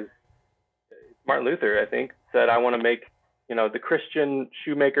to me is Martin Luther, I think, said, I want to make, the Christian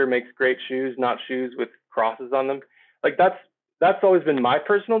shoemaker makes great shoes, not shoes with crosses on them. Like that's always been my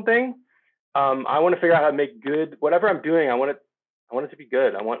personal thing. I want to figure out how to make good, whatever I'm doing. I want it to be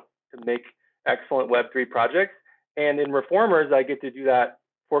good. I want to make excellent Web3 projects. And in Reformers, I get to do that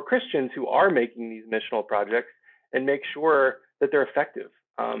for Christians who are making these missional projects and make sure that they're effective.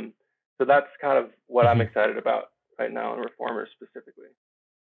 So that's kind of what I'm excited about right now in Reformers specifically.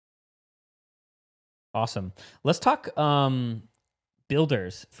 Awesome. Let's talk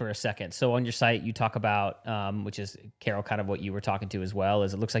builders for a second. So on your site, you talk about, which is, Carol, kind of what you were talking to as well,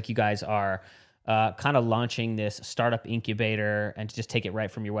 is it looks like you guys are kind of launching this startup incubator. And to just take it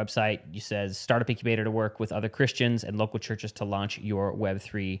right from your website, you says startup incubator to work with other Christians and local churches to launch your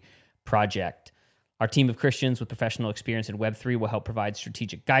Web3 project. Our team of Christians with professional experience in Web3 will help provide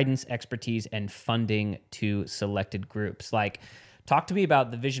strategic guidance, expertise, and funding to selected groups. Like, talk to me about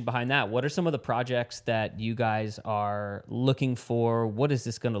the vision behind that. What are some of the projects that you guys are looking for? What is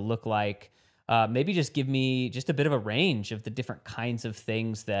this going to look like? Maybe just give me just a bit of a range of the different kinds of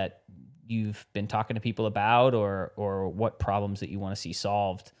things that you've been talking to people about, or what problems that you want to see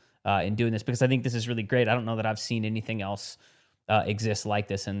solved in doing this, because I think this is really great. I don't know that I've seen anything else exist like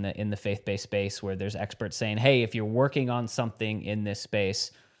this in the faith-based space, where there's experts saying, hey, if you're working on something in this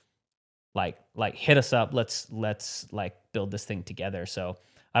space, like hit us up. Let's like build this thing together. So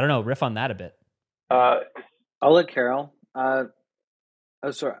I don't know, riff on that a bit. I'll let Carol.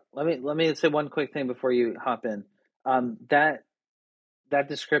 Sorry. Let me say one quick thing before you hop in. That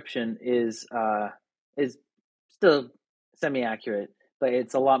description is still semi-accurate, but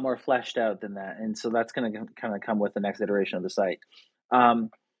it's a lot more fleshed out than that, and so that's going to kind of come with the next iteration of the site. One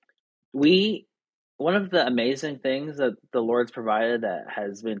of the amazing things that the Lord's provided that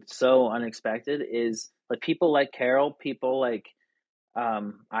has been so unexpected is like people like Carol, people like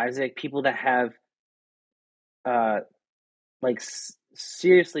Isaac, people that have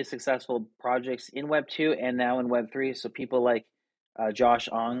seriously successful projects in Web 2 and now in Web 3. So people like Josh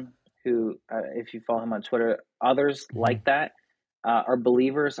Ong, who, if you follow him on Twitter, others like that are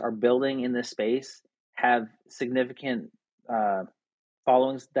believers, are building in this space, have significant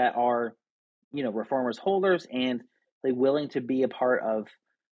followings that are, reformers holders, and they willing to be a part of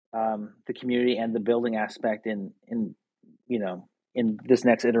the community and the building aspect in this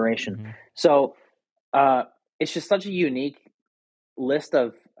next iteration. So it's just such a unique list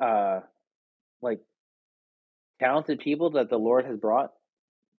of like talented people that the Lord has brought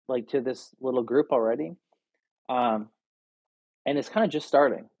like to this little group already. And it's kind of just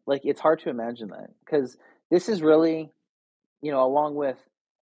starting. Like, it's hard to imagine that, because this is really, along with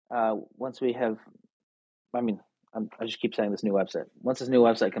once we have, I just keep saying this new website. Once this new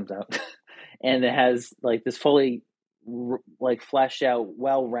website comes out and it has like this fully like fleshed out,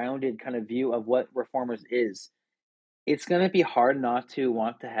 well-rounded kind of view of what Reformers is, it's going to be hard not to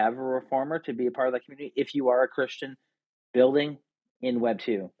want to have a reformer to be a part of that community if you are a Christian building in Web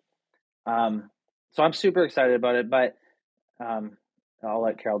 2. So I'm super excited about it, but I'll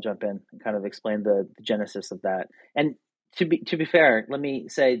let Carol jump in and kind of explain the genesis of that. And to be fair, let me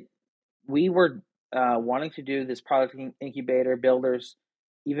say, we were wanting to do this product incubator builders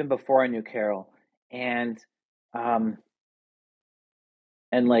even before I knew Carol, and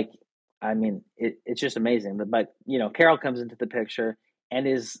like, it's just amazing. But Carol comes into the picture and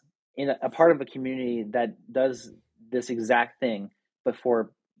is in a part of a community that does this exact thing, but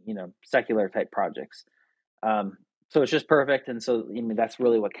for secular type projects. So it's just perfect, and so that's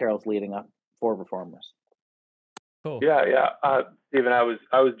really what Carol's leading up for Reformers. Cool. Yeah. Stephen, I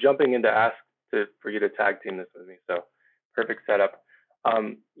was jumping in to ask for you to tag team this with me, so perfect setup.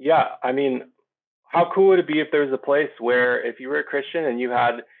 How cool would it be if there was a place where, if you were a Christian and you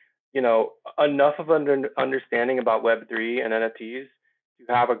had, enough of an understanding about Web3 and NFTs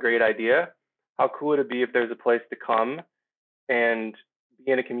to have a great idea? How cool would it be if there's a place to come and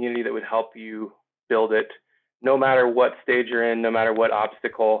be in a community that would help you build it, no matter what stage you're in, no matter what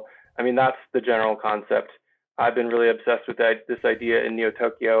obstacle? That's the general concept. I've been really obsessed with this idea in Neo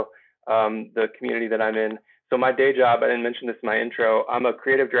Tokyo, the community that I'm in. So my day job, I didn't mention this in my intro, I'm a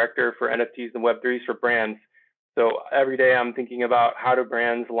creative director for NFTs and Web3s for brands. So every day I'm thinking about how do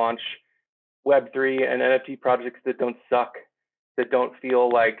brands launch Web3 and NFT projects that don't suck, that don't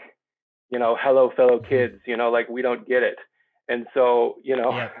feel like, hello fellow kids, like we don't get it. And so,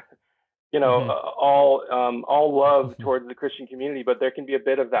 all love towards the Christian community, but there can be a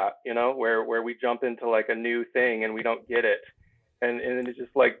bit of that, where we jump into like a new thing and we don't get it. And it's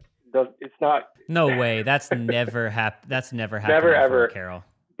just like, it's not. No way. That's never happened. That's never happened. Never before, ever. Carol.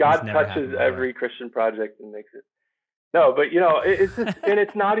 God touches every Christian project and makes it. No, but it's just, and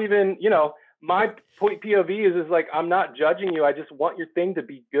it's not even, my point POV is like, I'm not judging you. I just want your thing to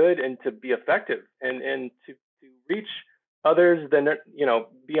be good and to be effective and to reach others than,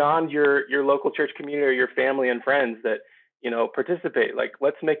 beyond your local church community or your family and friends that, participate. Like,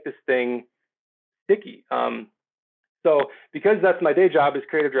 let's make this thing sticky. So because that's my day job as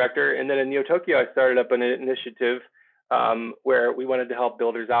creative director, and then in Neo Tokyo, I started up an initiative where we wanted to help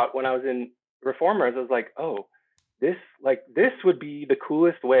builders out. When I was in Reformers, I was like, oh, this would be the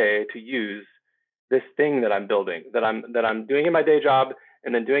coolest way to use this thing that I'm building, that I'm doing in my day job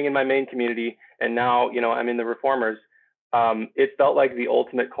and then doing in my main community. And now, I'm in the Reformers. It felt like the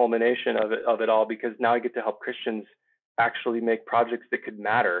ultimate culmination of it all, because now I get to help Christians actually make projects that could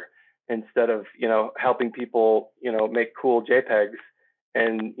matter, instead of, helping people, make cool JPEGs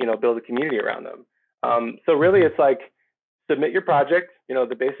and, build a community around them. So really it's like, submit your project.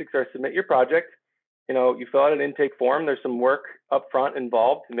 The basics are submit your project. You fill out an intake form. There's some work up front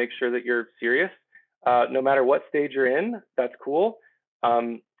involved to make sure that you're serious. No matter what stage you're in, that's cool.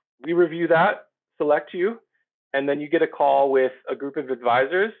 We review that, select you, and then you get a call with a group of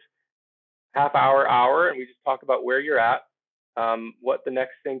advisors, half hour, and we just talk about where you're at, what the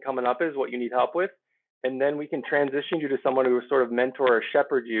next thing coming up is, what you need help with. And then we can transition you to someone who will sort of mentor or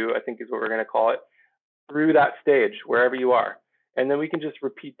shepherd you, I think is what we're going to call it, through that stage, wherever you are. And then we can just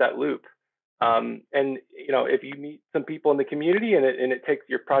repeat that loop. And if you meet some people in the community and it takes,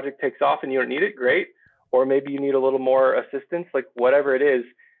 your project takes off and you don't need it, great. Or maybe you need a little more assistance, like whatever it is,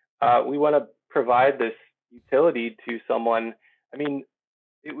 we want to provide this utility to someone.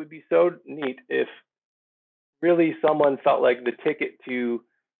 It would be so neat if really someone felt like the ticket to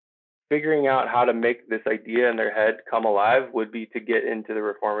figuring out how to make this idea in their head come alive would be to get into the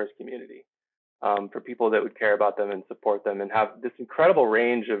Reformers community, for people that would care about them and support them and have this incredible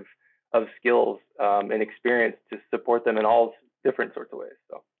range of skills and experience to support them in all different sorts of ways.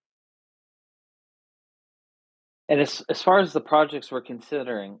 So. And as far as the projects we're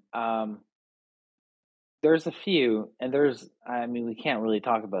considering, there's a few, and we can't really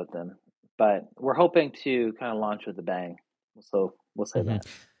talk about them, but we're hoping to kind of launch with a bang. So we'll say Hmm. that.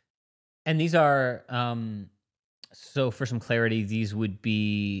 And these are, so for some clarity, these would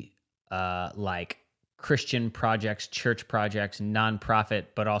be like Christian projects, church projects, nonprofit,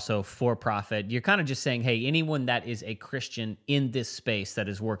 but also for profit. You're kind of just saying, hey, anyone that is a Christian in this space that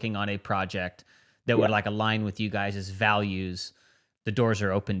is working on a project that Yeah. would like align with you guys' values, the doors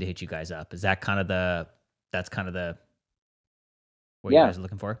are open to hit you guys up. Is that kind of that's kind of what you Yeah. guys are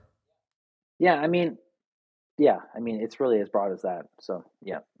looking for? Yeah. It's really as broad as that. So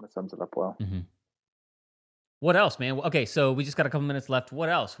yeah, that sums it up well. Mm-hmm. What else, man? Okay, so we just got a couple minutes left. What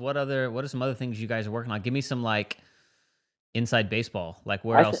else? What are some other things you guys are working on? Give me some like inside baseball. Like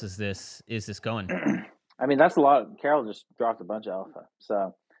where else is this going? That's a lot. Carol just dropped a bunch of alpha.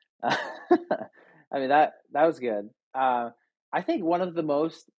 So, that was good. I think one of the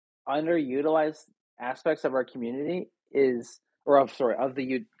most underutilized aspects of our community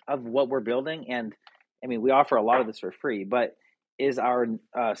of what we're building, and we offer a lot of this for free, but is our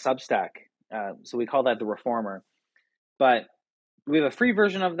Substack. So we call that the Reformer. But we have a free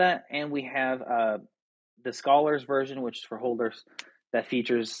version of that, and we have the Scholars version, which is for holders, that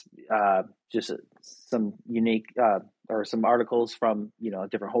features just some unique or some articles from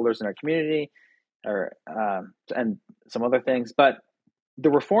different holders in our community, or and some other things. But the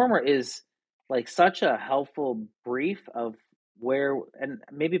Reformer is like such a helpful brief of where, and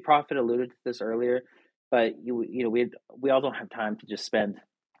maybe Prophet alluded to this earlier, but we all don't have time to just spend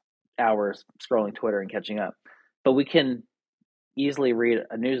hours scrolling Twitter and catching up, but we can easily read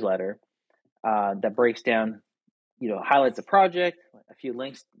a newsletter that breaks down, highlights a project, a few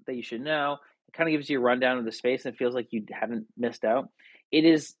links that you should know. It kind of gives you a rundown of the space and it feels like you haven't missed out. It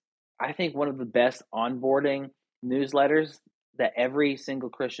is, I think, one of the best onboarding newsletters that every single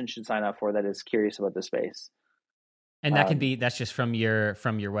Christian should sign up for that is curious about the space. And that's just from your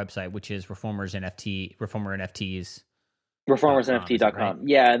website, which is Reformer NFTs. reformersnft.com. Right?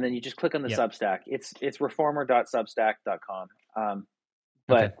 Yeah, and then you just click on the Yep. Substack. It's reformer.substack.com.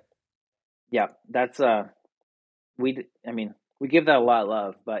 But Okay. yeah, that's we give that a lot of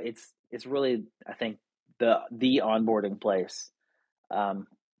love, but it's really, I think, the onboarding place.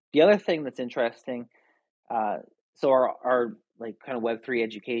 The other thing that's interesting, so our like kind of Web3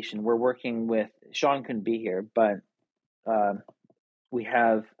 education, we're working with, Sean couldn't be here, but we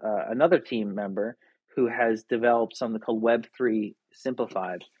have another team member who has developed something called Web3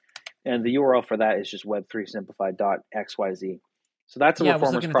 Simplified, and the URL for that is just web3simplified.xyz. So that's a Yeah, I was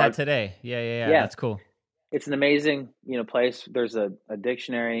Reformers looking at that project. today. Yeah. Yeah, That's cool. it's an amazing place. There's a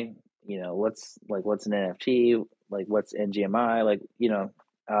dictionary. What's an NFT, like what's NGMI,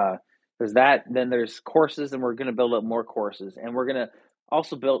 there's that. Then there's courses, and we're going to build up more courses, and we're going to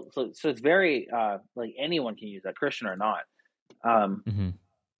also build, so it's very like anyone can use that, Christian or not. Mm-hmm.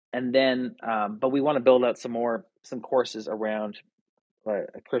 And then but we want to build out some courses around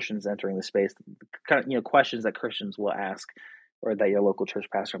Christians entering the space, kind of questions that Christians will ask, or that your local church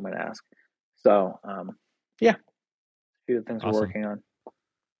pastor might ask. So yeah, a few of the things we're Awesome. working on.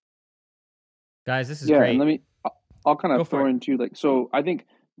 Guys, this is Yeah, great. and I'll kind Go of for throw it. in too, so I think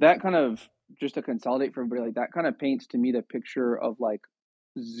that kind of, just to consolidate for everybody, like that kind of paints to me the picture of like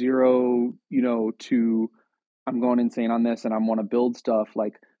zero, to I'm going insane on this and I want to build stuff.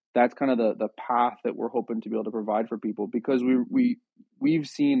 Like that's kind of the path that we're hoping to be able to provide for people, because we've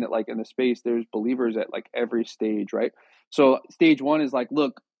seen that like in the space there's believers at like every stage, right? So stage one is like,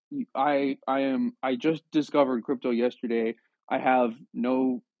 look, I just discovered crypto yesterday. I have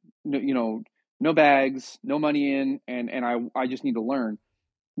no bags, no money in, and I just need to learn.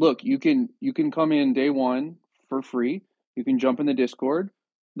 Look, you can come in day one for free. You can jump in the Discord.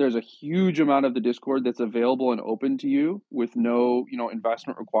 There's a huge amount of the Discord that's available and open to you with no,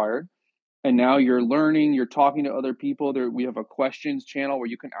 investment required. And now you're learning, you're talking to other people. We have a questions channel where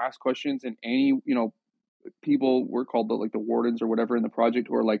you can ask questions, and any, people, we're called the wardens or whatever in the project,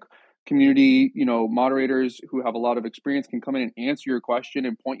 who are like community, moderators who have a lot of experience, can come in and answer your question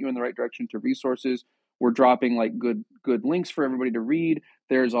and point you in the right direction to resources. We're dropping like good links for everybody to read.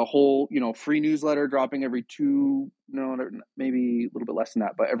 There's a whole, free newsletter dropping every maybe a little bit less than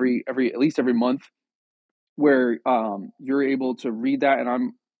that, but every at least every month, where you're able to read that.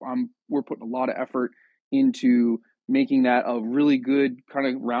 And we're putting a lot of effort into making that a really good kind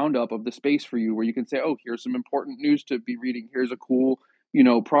of roundup of the space for you, where you can say, oh, here's some important news to be reading. Here's a cool,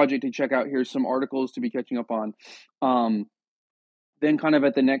 project to check out. Here's some articles to be catching up on. Then kind of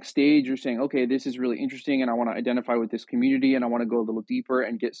at the next stage, you're saying, okay, this is really interesting and I want to identify with this community and I want to go a little deeper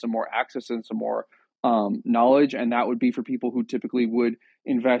and get some more access and some more knowledge, and that would be for people who typically would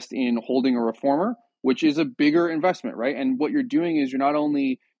invest in holding a reformer, which is a bigger investment, right? And what you're doing is you're not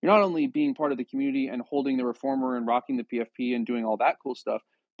only being part of the community and holding the reformer and rocking the PFP and doing all that cool stuff,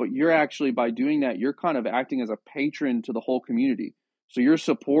 but you're actually, by doing that, you're kind of acting as a patron to the whole community. So you're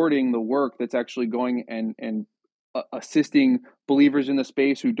supporting the work that's actually going and assisting believers in the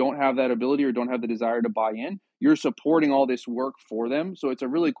space who don't have that ability or don't have the desire to buy in. You're supporting all this work for them. So it's a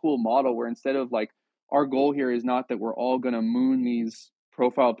really cool model where instead of like, our goal here is not that we're all going to moon these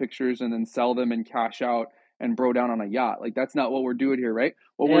profile pictures and then sell them and cash out and bro down on a yacht. Like, that's not what we're doing here, right?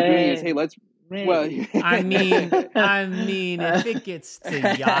 What we're doing is, hey, let's, well, I mean, if it gets to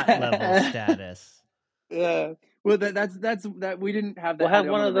yacht level status. Well, that's we didn't have that. We'll have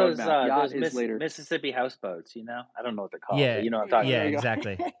one of those later. Mississippi houseboats, you know? I don't know what they're called, Yeah, but you know what I'm talking yeah, about.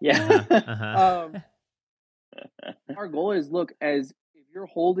 exactly. Yeah. Our goal is, look, as if you're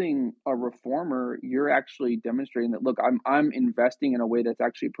holding a reformer, you're actually demonstrating that, look, I'm investing in a way that's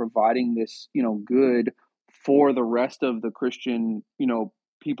actually providing this, good for the rest of the Christian,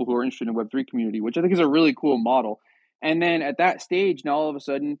 people who are interested in Web3 community, which I think is a really cool model. And then at that stage, now all of a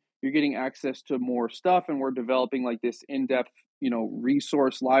sudden you're getting access to more stuff, and we're developing like this in-depth,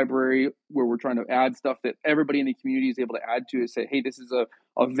 resource library where we're trying to add stuff that everybody in the community is able to add to, and say, hey, this is a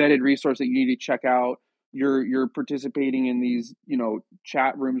vetted resource that you need to check out. You're participating in these,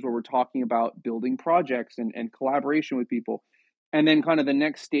 chat rooms where we're talking about building projects and collaboration with people. And then kind of the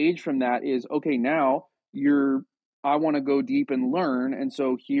next stage from that is, okay, now I want to go deep and learn. And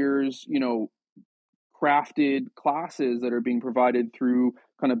so here's, crafted classes that are being provided through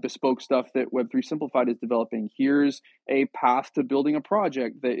kind of bespoke stuff that Web3 Simplified is developing. Here's a path to building a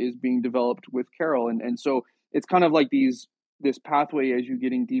project that is being developed with Carol. And so it's kind of like this pathway as you're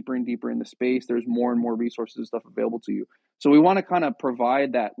getting deeper and deeper in the space. There's more and more resources and stuff available to you. So we want to kind of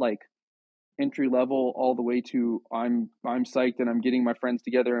provide that like entry level all the way to I'm psyched and I'm getting my friends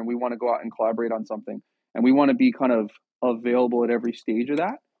together and we want to go out and collaborate on something. And we want to be kind of available at every stage of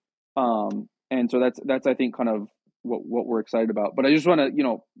that. And so that's I think kind of what we're excited about. But I just want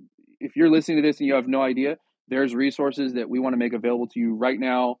to, if you're listening to this and you have no idea, there's resources that we want to make available to you right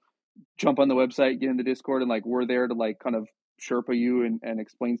now. Jump on the website, get in the Discord, and like we're there to like kind of Sherpa you and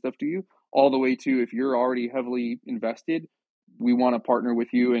explain stuff to you, all the way to if you're already heavily invested, we want to partner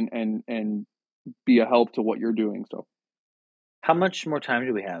with you and be a help to what you're doing. So how much more time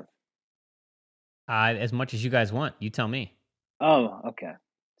do we have? As much as you guys want. You tell me. Oh, okay.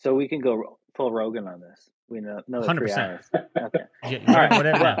 So we can go full Rogan on this. We know 3 hours. Okay.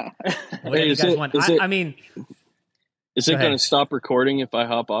 Whatever you guys want. I mean, is it going to stop recording if I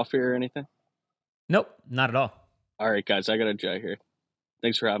hop off here or anything? Nope, not at all. All right, guys, I got to jet here.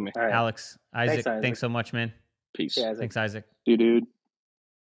 Thanks for having me. Right. Alex, Isaac, thanks so much, man. Peace. Yeah, thanks, Isaac. Dude.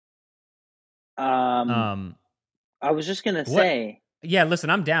 I was just going to say. Yeah, listen,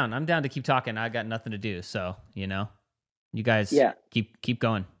 I'm down. I'm down to keep talking. I got nothing to do, so, you guys keep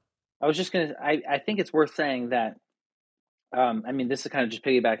going. I was just going to, I think it's worth saying that, this is kind of just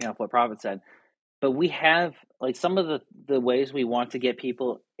piggybacking off what Prophet said, but we have like some of the ways we want to get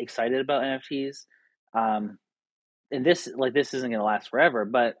people excited about NFTs. And this isn't going to last forever,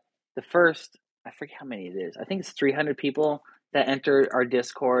 but the first, I forget how many it is. I think it's 300 people that enter our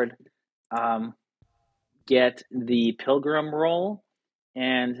Discord, get the Pilgrim role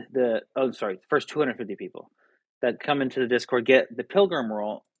and the first 250 people that come into the Discord get the Pilgrim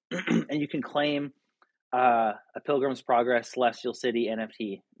role, and you can claim a Pilgrim's Progress Celestial City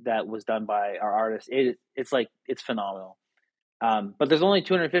NFT that was done by our artist. It's phenomenal. But there's only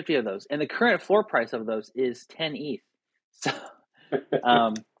 250 of those, and the current floor price of those is 10 ETH. So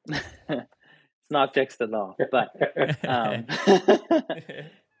it's not fixed at all. But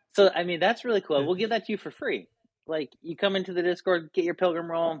so that's really cool. We'll give that to you for free. Like, you come into the Discord, get your Pilgrim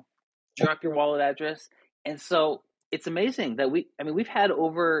roll, drop your wallet address, and so it's amazing that we've had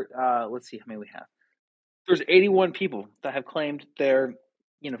over let's see how many we have. There's 81 people that have claimed their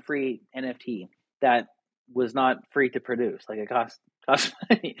free NFT that was not free to produce. Like, it cost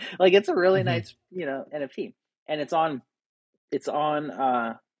money. Like, it's a really nice NFT, and it's on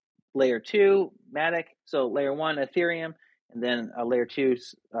layer 2 Matic. So layer 1 Ethereum, and then layer 2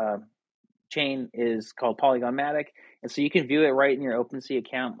 chain is called Polygon Matic, and so you can view it right in your OpenSea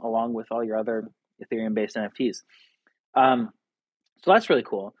account along with all your other Ethereum based NFTs. So that's really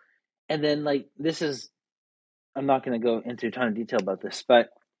cool. And then I'm not going to go into a ton of detail about this, but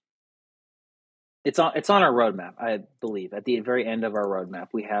it's on our roadmap, I believe. At the very end of our roadmap,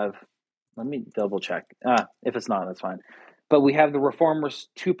 we have, let me double check. If it's not, that's fine. But we have the Reformers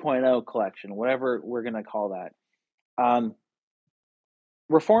 2.0 collection, whatever we're going to call that.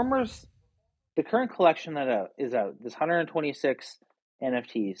 Reformers the current collection that is out, this 126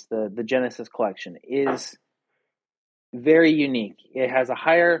 NFTs, the Genesis collection, is very unique. It has a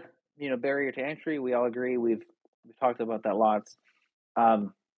higher, barrier to entry. We all agree. We've talked about that lots.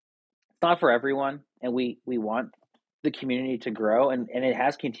 It's not for everyone, and we want the community to grow, and it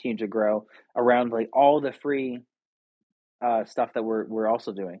has continued to grow around like all the free stuff that we're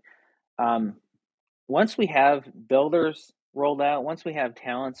also doing. Once we have builders rolled out, once we have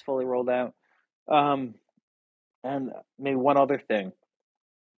talents fully rolled out, and maybe one other thing,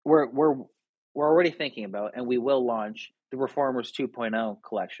 we're already thinking about, and we will launch the Reformers 2.0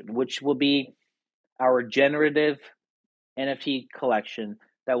 collection, which will be our generative NFT collection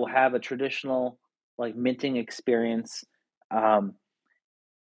that will have a traditional like minting experience,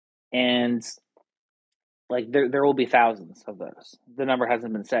 and like there will be thousands of those. The number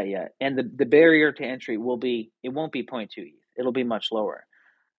hasn't been set yet, and the barrier to entry won't be 0.2 ETH. It'll be much lower.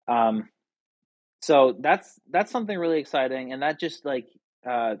 So that's something really exciting, and that just like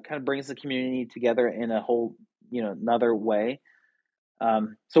kind of brings the community together in a whole another way.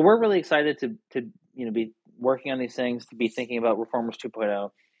 So we're really excited to be working on these things, to be thinking about Reformers 2.0.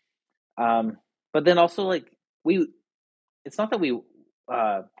 But then also like it's not that we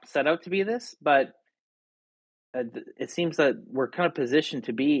set out to be this, but it seems that we're kind of positioned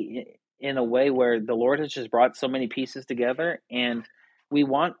to be in a way where the Lord has just brought so many pieces together, and we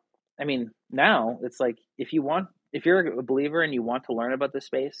want. I mean, now it's like if you're a believer and you want to learn about this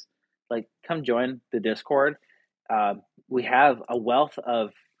space, like come join the Discord. We have a wealth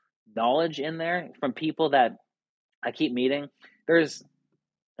of knowledge in there from people that I keep meeting. There's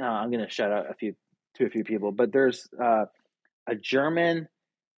I'm going to shout out a few people, but there's a German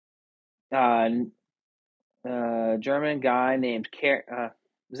German guy named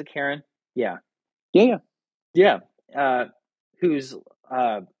is it Karen? Yeah. Who's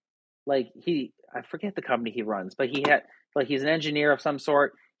like I forget the company he runs, but he's an engineer of some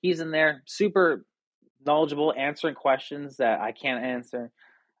sort. He's in there, super knowledgeable, answering questions that I can't answer.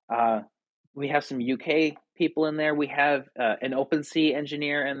 We have some UK people in there. We have an OpenSea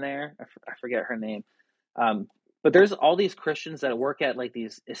engineer in there. I forget her name. But there's all these Christians that work at like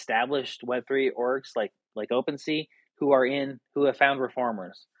these established Web3 orgs like OpenSea who have found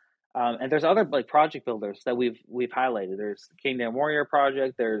reformers. And there's other like project builders that we've highlighted. There's the Kingdom Warrior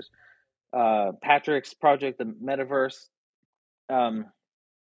project. There's Patrick's project, the Metaverse.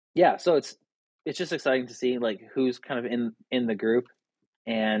 So it's just exciting to see like who's kind of in the group,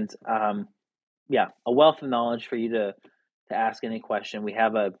 and a wealth of knowledge for you to ask any question. We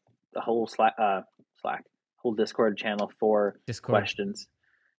have a whole Slack, whole Discord channel for questions.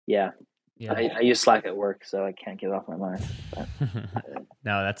 Yeah. I use Slack at work, so I can't get it off my mind.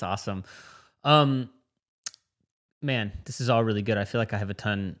 No, that's awesome. Man, this is all really good. I feel like I have a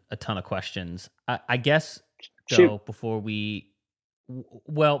ton of questions. I guess though, before we,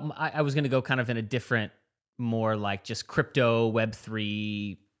 I was going to go kind of in a different, more like just crypto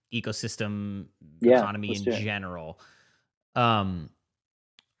Web3 ecosystem economy in general.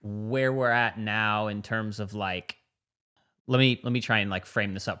 Where we're at now in terms of like, let me try and like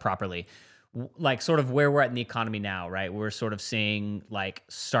frame this up properly. Like sort of where we're at in the economy now, right? We're sort of seeing like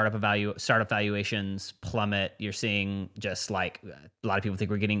startup valuations plummet. You're seeing just like a lot of people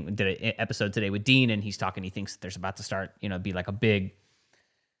think did an episode today with Dean, and he's talking. He thinks that there's about to start, be like a big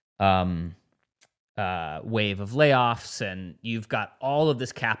wave of layoffs, and you've got all of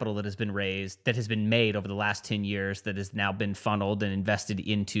this capital that has been raised, that has been made over the last 10 years, that has now been funneled and invested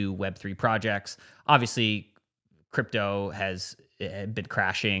into Web3 projects. Obviously, crypto has been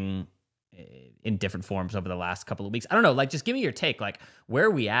crashing in different forms over the last couple of weeks. I don't know, like just give me your take, like where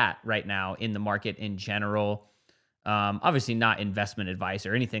are we at right now in the market in general? Obviously not investment advice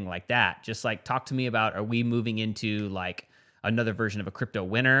or anything like that. Just like talk to me about, are we moving into like another version of a crypto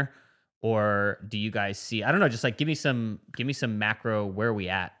winter, or do you guys see, I don't know, just like give me some macro, where are we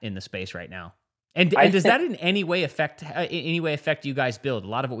at in the space right now? And does that in any way affect you guys build? A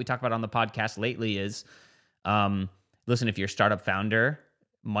lot of what we talk about on the podcast lately is, listen, if you're a startup founder,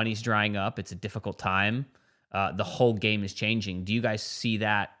 money's drying up. It's a difficult time. The whole game is changing. Do you guys see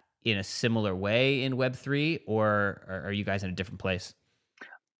that in a similar way in Web3, or are you guys in a different place?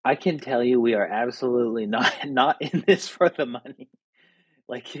 I can tell you we are absolutely not in this for the money.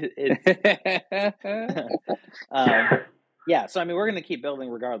 Like it's so I mean, we're going to keep building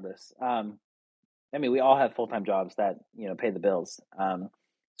regardless. I mean, we all have full-time jobs that, pay the bills.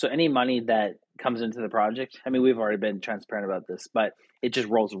 So any money that comes into the project, I mean, we've already been transparent about this, but it just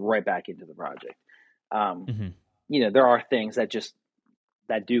rolls right back into the project. There are things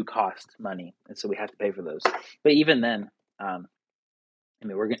that do cost money, and so we have to pay for those. But even then, I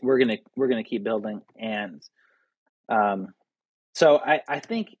mean, we're gonna keep building, and so I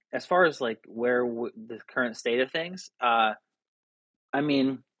think as far as like where the current state of things, I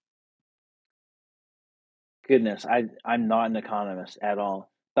mean, goodness, I'm not an economist at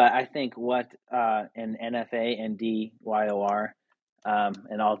all, but I think what an NFA and DYOR,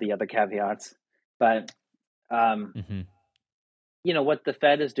 and all the other caveats, but Mm-hmm. you know what the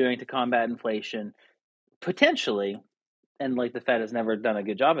Fed is doing to combat inflation potentially, and like the Fed has never done a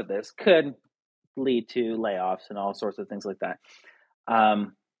good job at this, could lead to layoffs and all sorts of things like that.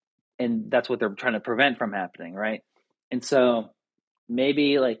 And that's what they're trying to prevent from happening, right? And so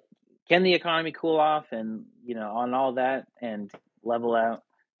maybe like, can the economy cool off and on all that and level out?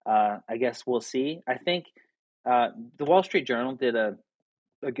 I guess we'll see. I think the Wall Street Journal did a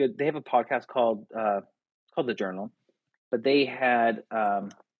good. They have a podcast called The Journal, but they had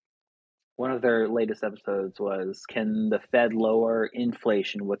one of their latest episodes was, can the Fed lower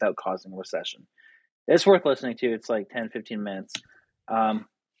inflation without causing a recession? It's worth listening to. It's like 10, 15 minutes.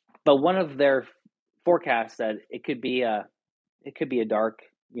 But one of their forecasts said it could be a dark,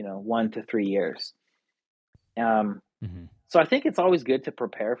 1 to 3 years. So I think it's always good to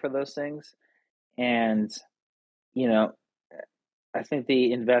prepare for those things. And, I think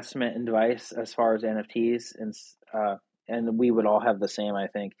the investment advice as far as NFTs and we would all have the same, I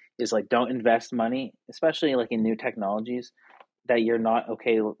think, is like, don't invest money, especially like in new technologies that you're not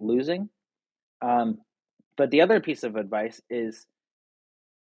okay losing. But the other piece of advice is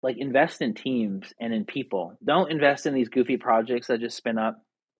like, invest in teams and in people. Don't invest in these goofy projects that just spin up,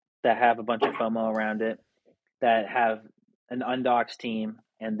 that have a bunch of FOMO around it, that have an undoxed team,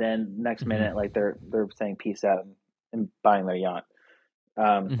 and then next minute, like they're saying peace out and buying their yacht.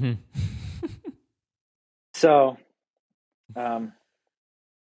 So,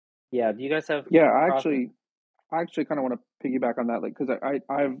 yeah. Do you guys have? Yeah, I actually kind of want to piggyback on that, like, because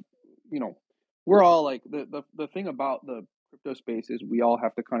I've, we're all like, the thing about the crypto space is we all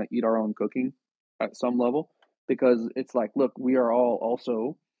have to kind of eat our own cooking at some level, because it's like, look, we are all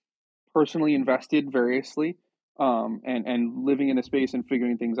also personally invested variously, and living in a space and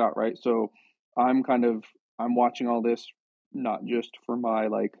figuring things out, right? So I'm watching all this not just for my,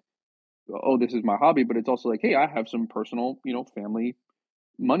 like, oh, this is my hobby, but it's also like, hey, I have some personal, family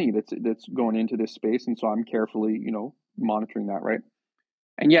money that's going into this space, and so I'm carefully, monitoring that, right?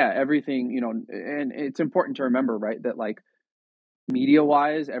 And yeah, everything, and it's important to remember, right, that like, media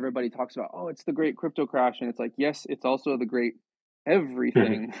wise, everybody talks about, oh, it's the great crypto crash, and it's like, yes, it's also the great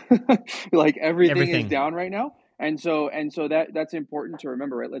everything. Like, everything is down right now. And so that's important to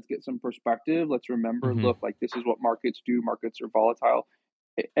remember, right? Let's get some perspective. Let's remember, look, like, this is what markets do. Markets are volatile.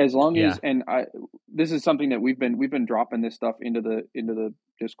 As long as, and this is something that we've been dropping this stuff into the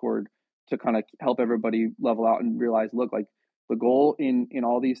Discord to kind of help everybody level out and realize, look, like, the goal in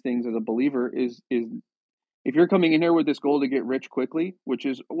all these things as a believer is if you're coming in here with this goal to get rich quickly, which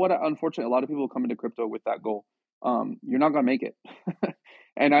is what, unfortunately, a lot of people come into crypto with that goal, you're not going to make it.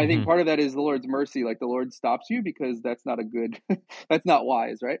 And I think part of that is the Lord's mercy. Like, the Lord stops you because that's not a good, that's not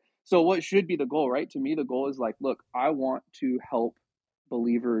wise, right? So what should be the goal, right? To me, the goal is like, look, I want to help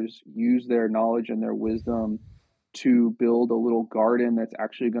believers use their knowledge and their wisdom to build a little garden that's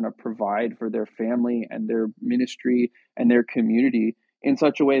actually going to provide for their family and their ministry and their community in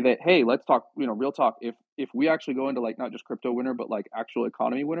such a way that, hey, let's talk, real talk. If we actually go into, like, not just crypto winter, but like actual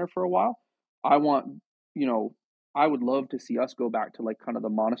economy winter for a while, I want, I would love to see us go back to, like, kind of the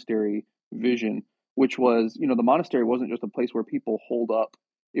monastery vision, which was, the monastery wasn't just a place where people holed up.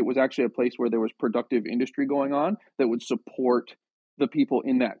 It was actually a place where there was productive industry going on that would support the people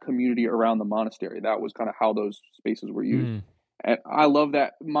in that community around the monastery. That was kind of how those spaces were used. And I love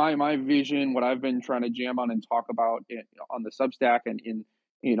that. My vision, what I've been trying to jam on and talk about on the Substack and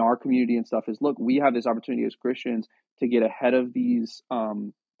in our community and stuff, is, look, we have this opportunity as Christians to get ahead of these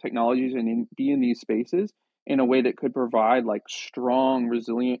technologies and be in these spaces in a way that could provide, like, strong,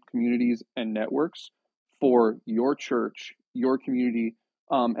 resilient communities and networks for your church, your community.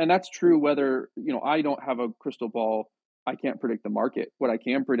 And that's true whether, I don't have a crystal ball. I can't predict the market. What I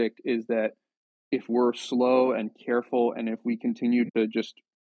can predict is that if we're slow and careful, and if we continue to just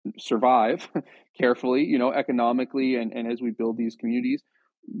survive carefully, economically, and as we build these communities,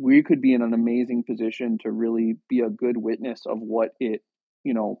 we could be in an amazing position to really be a good witness of what it,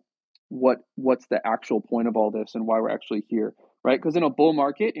 what's the actual point of all this and why we're actually here, right? Because in a bull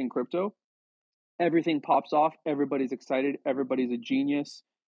market in crypto, everything pops off, everybody's excited, everybody's a genius,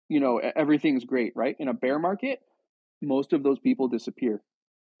 everything's great, right? In a bear market, most of those people disappear.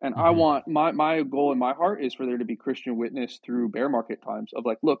 And I want, my goal in my heart is for there to be Christian witness through bear market times of,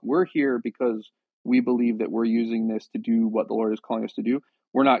 like, look, we're here because we believe that we're using this to do what the Lord is calling us to do.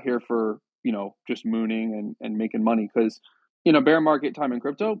 We're not here for, just mooning and making money, because, bear market time in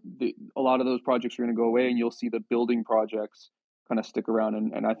crypto, a lot of those projects are going to go away, and you'll see the building projects kind of stick around.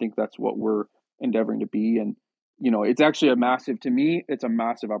 And I think that's what we're endeavoring to be. And, it's actually to me, it's a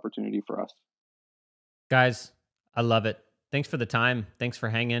massive opportunity for us. Guys, I love it. Thanks for the time. Thanks for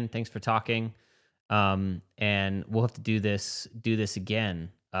hanging. Thanks for talking. And we'll have to do this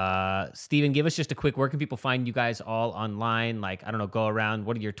again. Steven, give us just a quick, where can people find you guys all online? Like, I don't know, go around.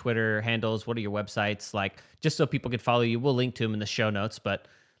 What are your Twitter handles? What are your websites? Like, just so people can follow you. We'll link to them in the show notes, but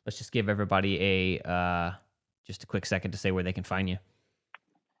let's just give everybody just a quick second to say where they can find you.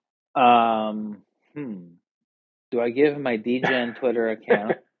 Do I give my DGen Twitter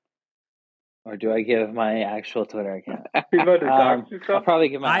account? Or do I give my actual Twitter account? I'll probably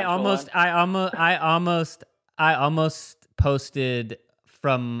give my. I almost posted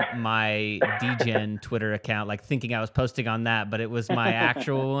from my DGen Twitter account, like thinking I was posting on that, but it was my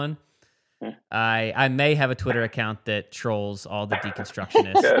actual one. I may have a Twitter account that trolls all the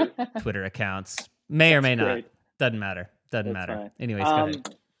deconstructionist Twitter accounts. May or may not. Doesn't matter. Doesn't matter. Fine. Anyways, go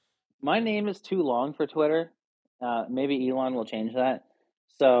ahead. My name is too long for Twitter. Maybe Elon will change that.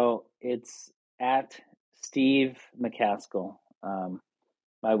 So it's at Steve McCaskill.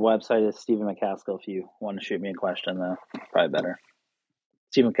 My website is Steven McCaskill. If you want to shoot me a question, though, probably better.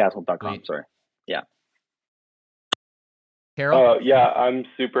 StevenMcCaskill.com. Sorry. Yeah. Carol? Yeah, I'm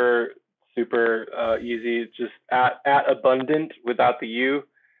super easy. Just at abundant without the U.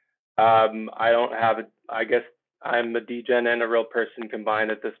 I don't have I guess I'm a DGen and a real person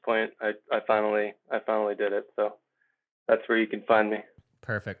combined at this point. I finally did it. So that's where you can find me.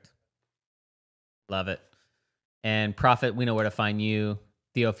 Perfect. Love it. And Prophet, we know where to find you.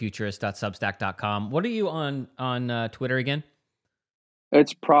 theofuturist.substack.com. What are you on Twitter again?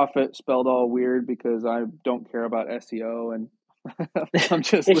 It's Prophet spelled all weird because I don't care about SEO, and I'm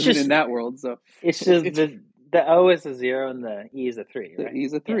just living in that world. So it's just the O is a 0 and the E is a 3. Right? The E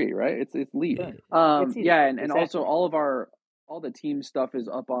is a 3, right? It's lead. Yeah. And also all the team stuff is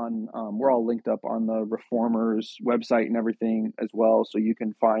up on. We're all linked up on the Reformers website and everything as well, so you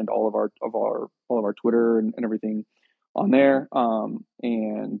can find all of our Twitter and everything on there.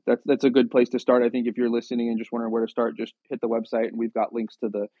 And that's a good place to start. I think if you're listening and just wondering where to start, just hit the website, and we've got links to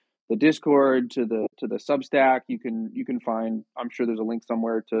the Discord, to the Substack. You can find, I'm sure there's a link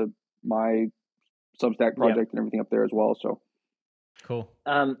somewhere to my Substack project and everything up there as well. So cool.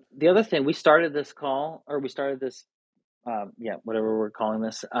 The other thing, we started this whatever we're calling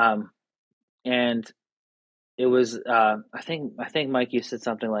this, and it was I think Mike, you said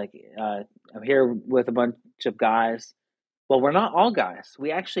something like I'm here with a bunch of guys. Well, we're not all guys.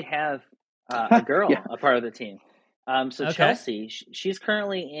 We actually have a girl, a part of the team. So okay. Chelsea, she's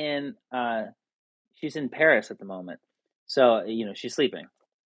currently in Paris at the moment. So she's sleeping.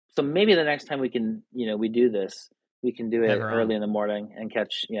 So maybe the next time we can we do this, we can do it early in the morning and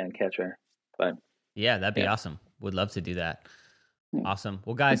catch her. But yeah, that'd be awesome. Would love to do that. Awesome.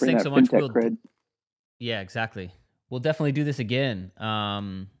 Well, guys, thanks so much. Yeah, exactly. We'll definitely do this again.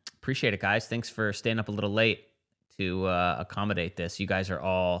 Appreciate it, guys. Thanks for staying up a little late to accommodate this. You guys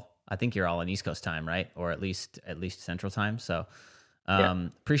are I think you're all on East Coast time, right? Or at least Central time. So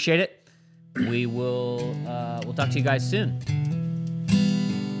appreciate it. We'll talk to you guys soon.